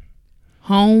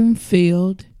 Home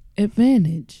field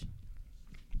advantage.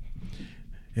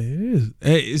 It is.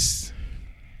 It's.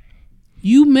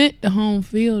 You meant the home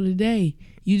field today.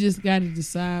 You just got to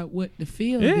decide what the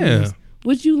field is.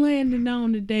 What you landing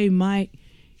on today, Mike?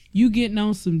 You getting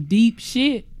on some deep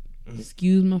shit.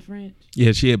 Excuse my French.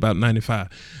 Yeah, she about 95.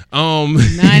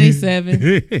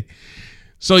 97.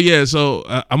 So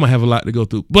I'm gonna have a lot to go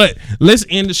through. But let's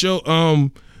end the show.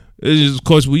 Of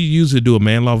course, we usually do a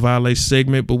man law violation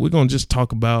segment, but we're gonna just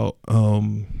talk about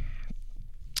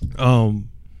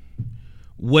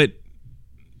what,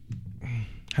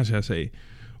 how should I say?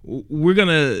 We're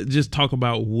gonna just talk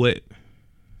about what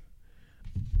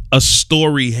a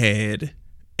story had.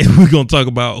 And we're going to talk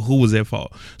about who was at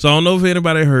fault. So I don't know if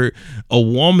anybody heard. A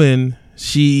woman,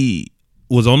 she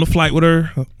was on the flight with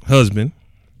her husband.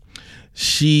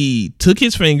 She took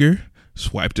his finger,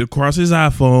 swiped it across his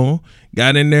iPhone,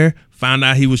 got in there, found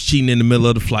out he was cheating in the middle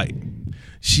of the flight.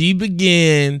 She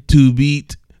began to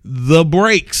beat the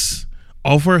brakes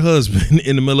off her husband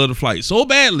in the middle of the flight so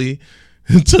badly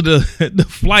to the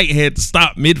flight had to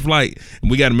stop mid-flight. And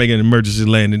we got to make an emergency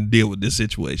landing to deal with this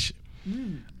situation.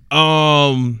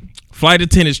 Flight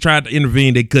attendants tried to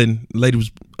intervene. They couldn't. The lady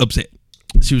was upset.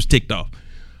 She was ticked off.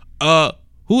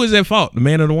 Who is at fault? The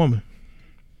man or the woman?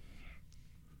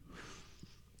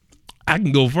 I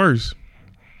can go first.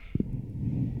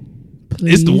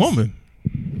 Please. It's the woman.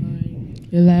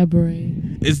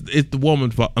 Elaborate. It's the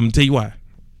woman's fault. I'm gonna tell you why.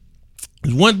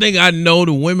 There's one thing I know: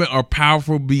 the women are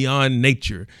powerful beyond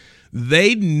nature.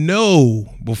 They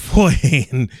know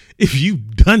beforehand if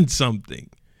you've done something.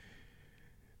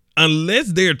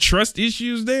 Unless there are trust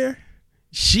issues there,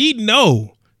 she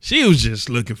know. She was just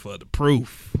looking for the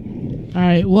proof. All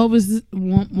right, what was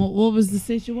the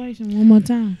situation? One more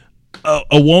time.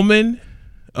 A woman,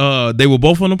 they were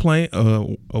both on a plane.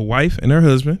 A wife and her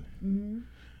husband. Mm-hmm.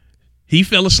 He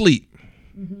fell asleep.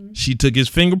 Mm-hmm. She took his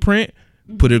fingerprint,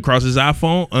 put it across his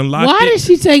iPhone, unlocked it. Why did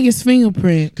she take his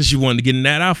fingerprint? Because she wanted to get in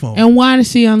that iPhone. And why did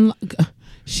she unlock?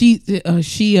 She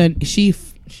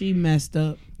messed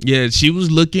up. Yeah, she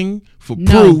was looking for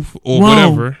proof or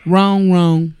whatever. Wrong.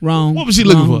 What was she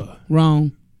looking for?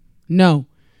 Wrong. No.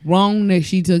 Wrong that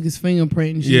she took his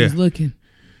fingerprint and she was looking.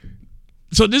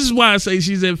 So this is why I say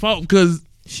she's at fault, because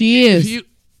she is.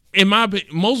 In my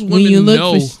opinion, most when women you look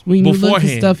know for, when you beforehand.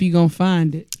 look for stuff, you're gonna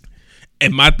find it.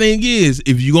 And my thing is,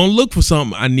 if you're gonna look for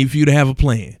something, I need for you to have a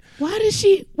plan. Why does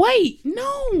she wait?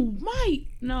 No, Mike,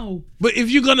 no. But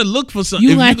if you're gonna look for something,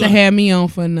 You have to have me on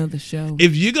for another show.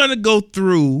 If you're gonna go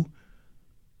through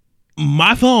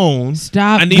my phone,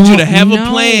 stop. I need you to have a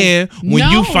plan when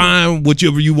you find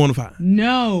whatever you want to find.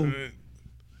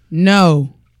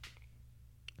 No.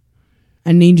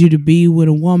 I need you to be with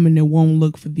a woman that won't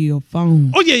look for your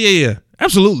phone. Oh yeah.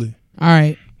 Absolutely. All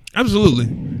right. Absolutely.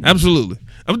 I'm gonna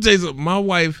tell you something. My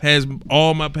wife has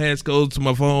all my passcodes to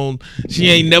my phone. She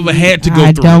ain't never had to go through.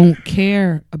 I don't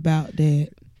care about that.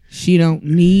 She don't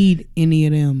need any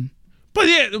of them. But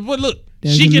look,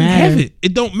 she can have it.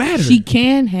 It don't matter. She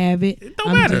can have it. It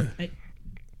don't matter.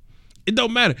 It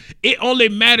don't matter. It only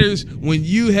matters when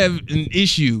you have an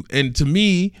issue. And to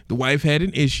me, the wife had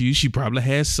an issue. She probably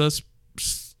has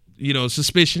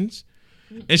suspicions,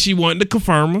 and she wanted to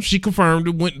confirm them. She confirmed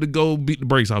it, went to go beat the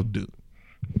brakes off the dude.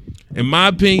 In my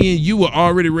opinion, you were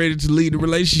already ready to leave the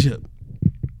relationship.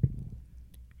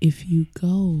 If you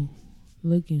go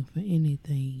looking for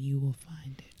anything, you will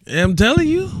find it. I'm telling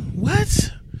you.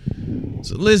 What?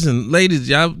 So listen, ladies,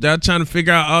 y'all trying to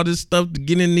figure out all this stuff to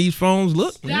get in these phones.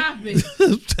 Look. Stop it.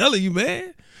 I'm telling you,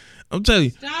 man. I'm telling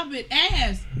you. Stop it.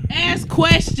 Ask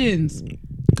questions.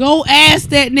 Go ask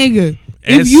that nigga.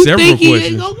 Ask if you several think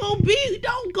questions. Don't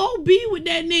go be with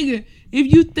that nigga.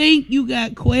 If you think you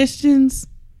got questions,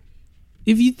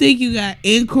 if you think you got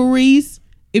inquiries,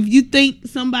 if you think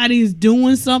somebody is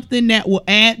doing something that will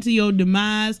add to your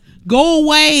demise, go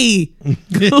away.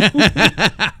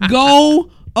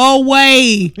 Go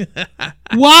away.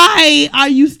 Why are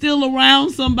you still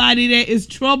around somebody that is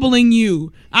troubling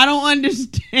you? I don't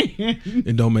understand.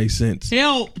 It don't make sense.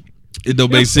 Help. It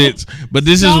don't make sense. But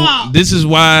this is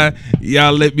why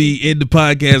y'all let me end the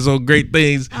podcast on great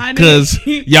things, because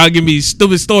y'all give me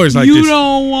stupid stories like this. You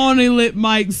don't want to let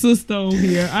Mike's sister on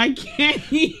here. I can't.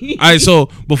 All right,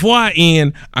 so before I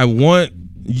end, I want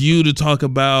you to talk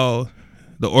about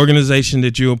the organization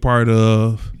that you're a part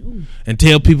of and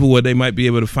tell people where they might be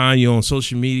able to find you on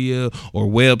social media or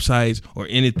websites or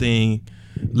anything.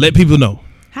 Let people know.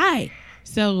 Hi.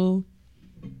 So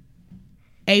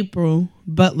April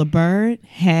Butler Bird,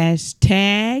 #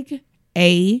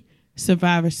 A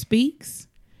Survivor Speaks,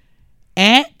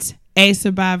 at A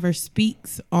Survivor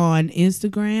Speaks on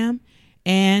Instagram,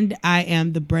 and I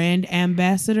am the brand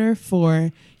ambassador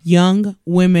for Young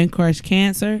Women Crush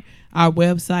Cancer. Our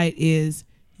website is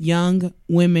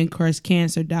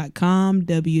youngwomencrushcancer.com,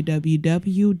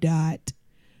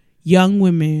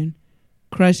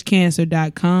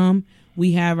 www.youngwomencrushcancer.com.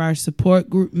 We have our support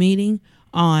group meeting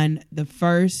on the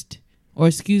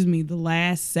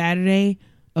last Saturday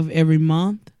of every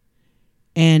month,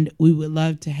 and we would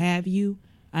love to have you.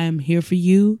 I am here for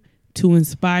you to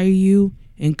inspire you,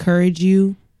 encourage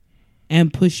you,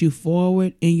 and push you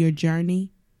forward in your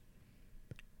journey.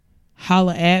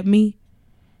 Holla at me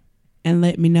and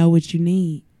let me know what you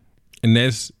need. And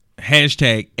that's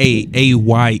 #AAYE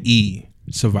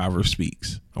Survivor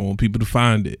Speaks. I want people to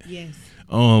find it. Yes.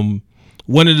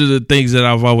 One of the things that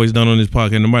I've always done on this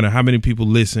podcast, no matter how many people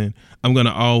listen, I'm going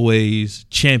to always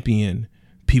champion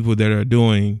people that are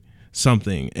doing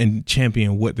something and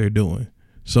champion what they're doing.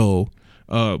 So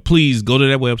please go to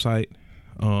that website,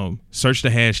 search the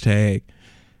hashtag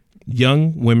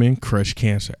Young Women Crush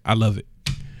Cancer. I love it.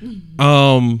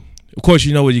 Of course,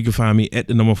 you know where you can find me at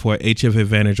the number 4 HF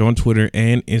Advantage on Twitter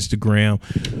and Instagram.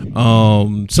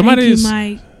 Somebody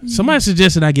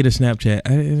suggested I get a Snapchat.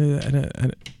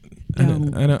 I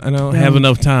don't have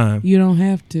enough time. You don't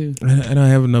have to. I don't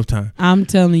have enough time. I'm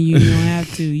telling you, you don't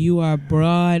have to. You are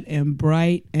broad and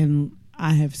bright, and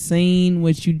I have seen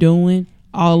what you're doing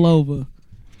all over.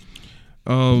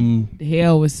 The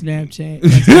hell with Snapchat.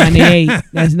 That's 98.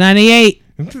 That's 98.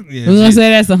 Yeah, we're gonna say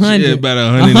that's 100. Yeah, about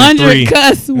 100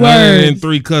 cuss words.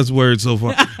 103 cuss words so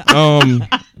far.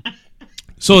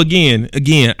 So again,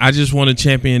 I just want to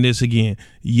champion this again.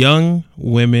 Young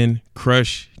Women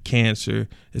Crush Cancer.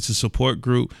 It's a support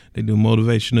group. They do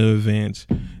motivational events.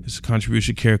 It's a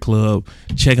contribution care club.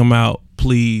 Check them out,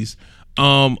 please.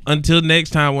 Until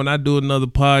next time, when I do another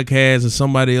podcast and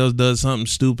somebody else does something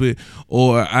stupid,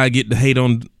 or I get to hate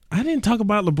on, I didn't talk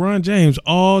about LeBron James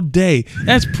all day.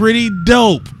 That's pretty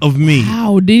dope of me.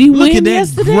 Wow, did he Look win at that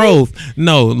yesterday? growth.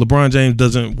 No, LeBron James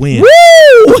doesn't win. Woo!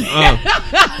 All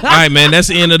right, man. That's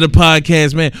the end of the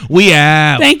podcast, man. We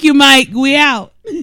out. Thank you, Mike. We out.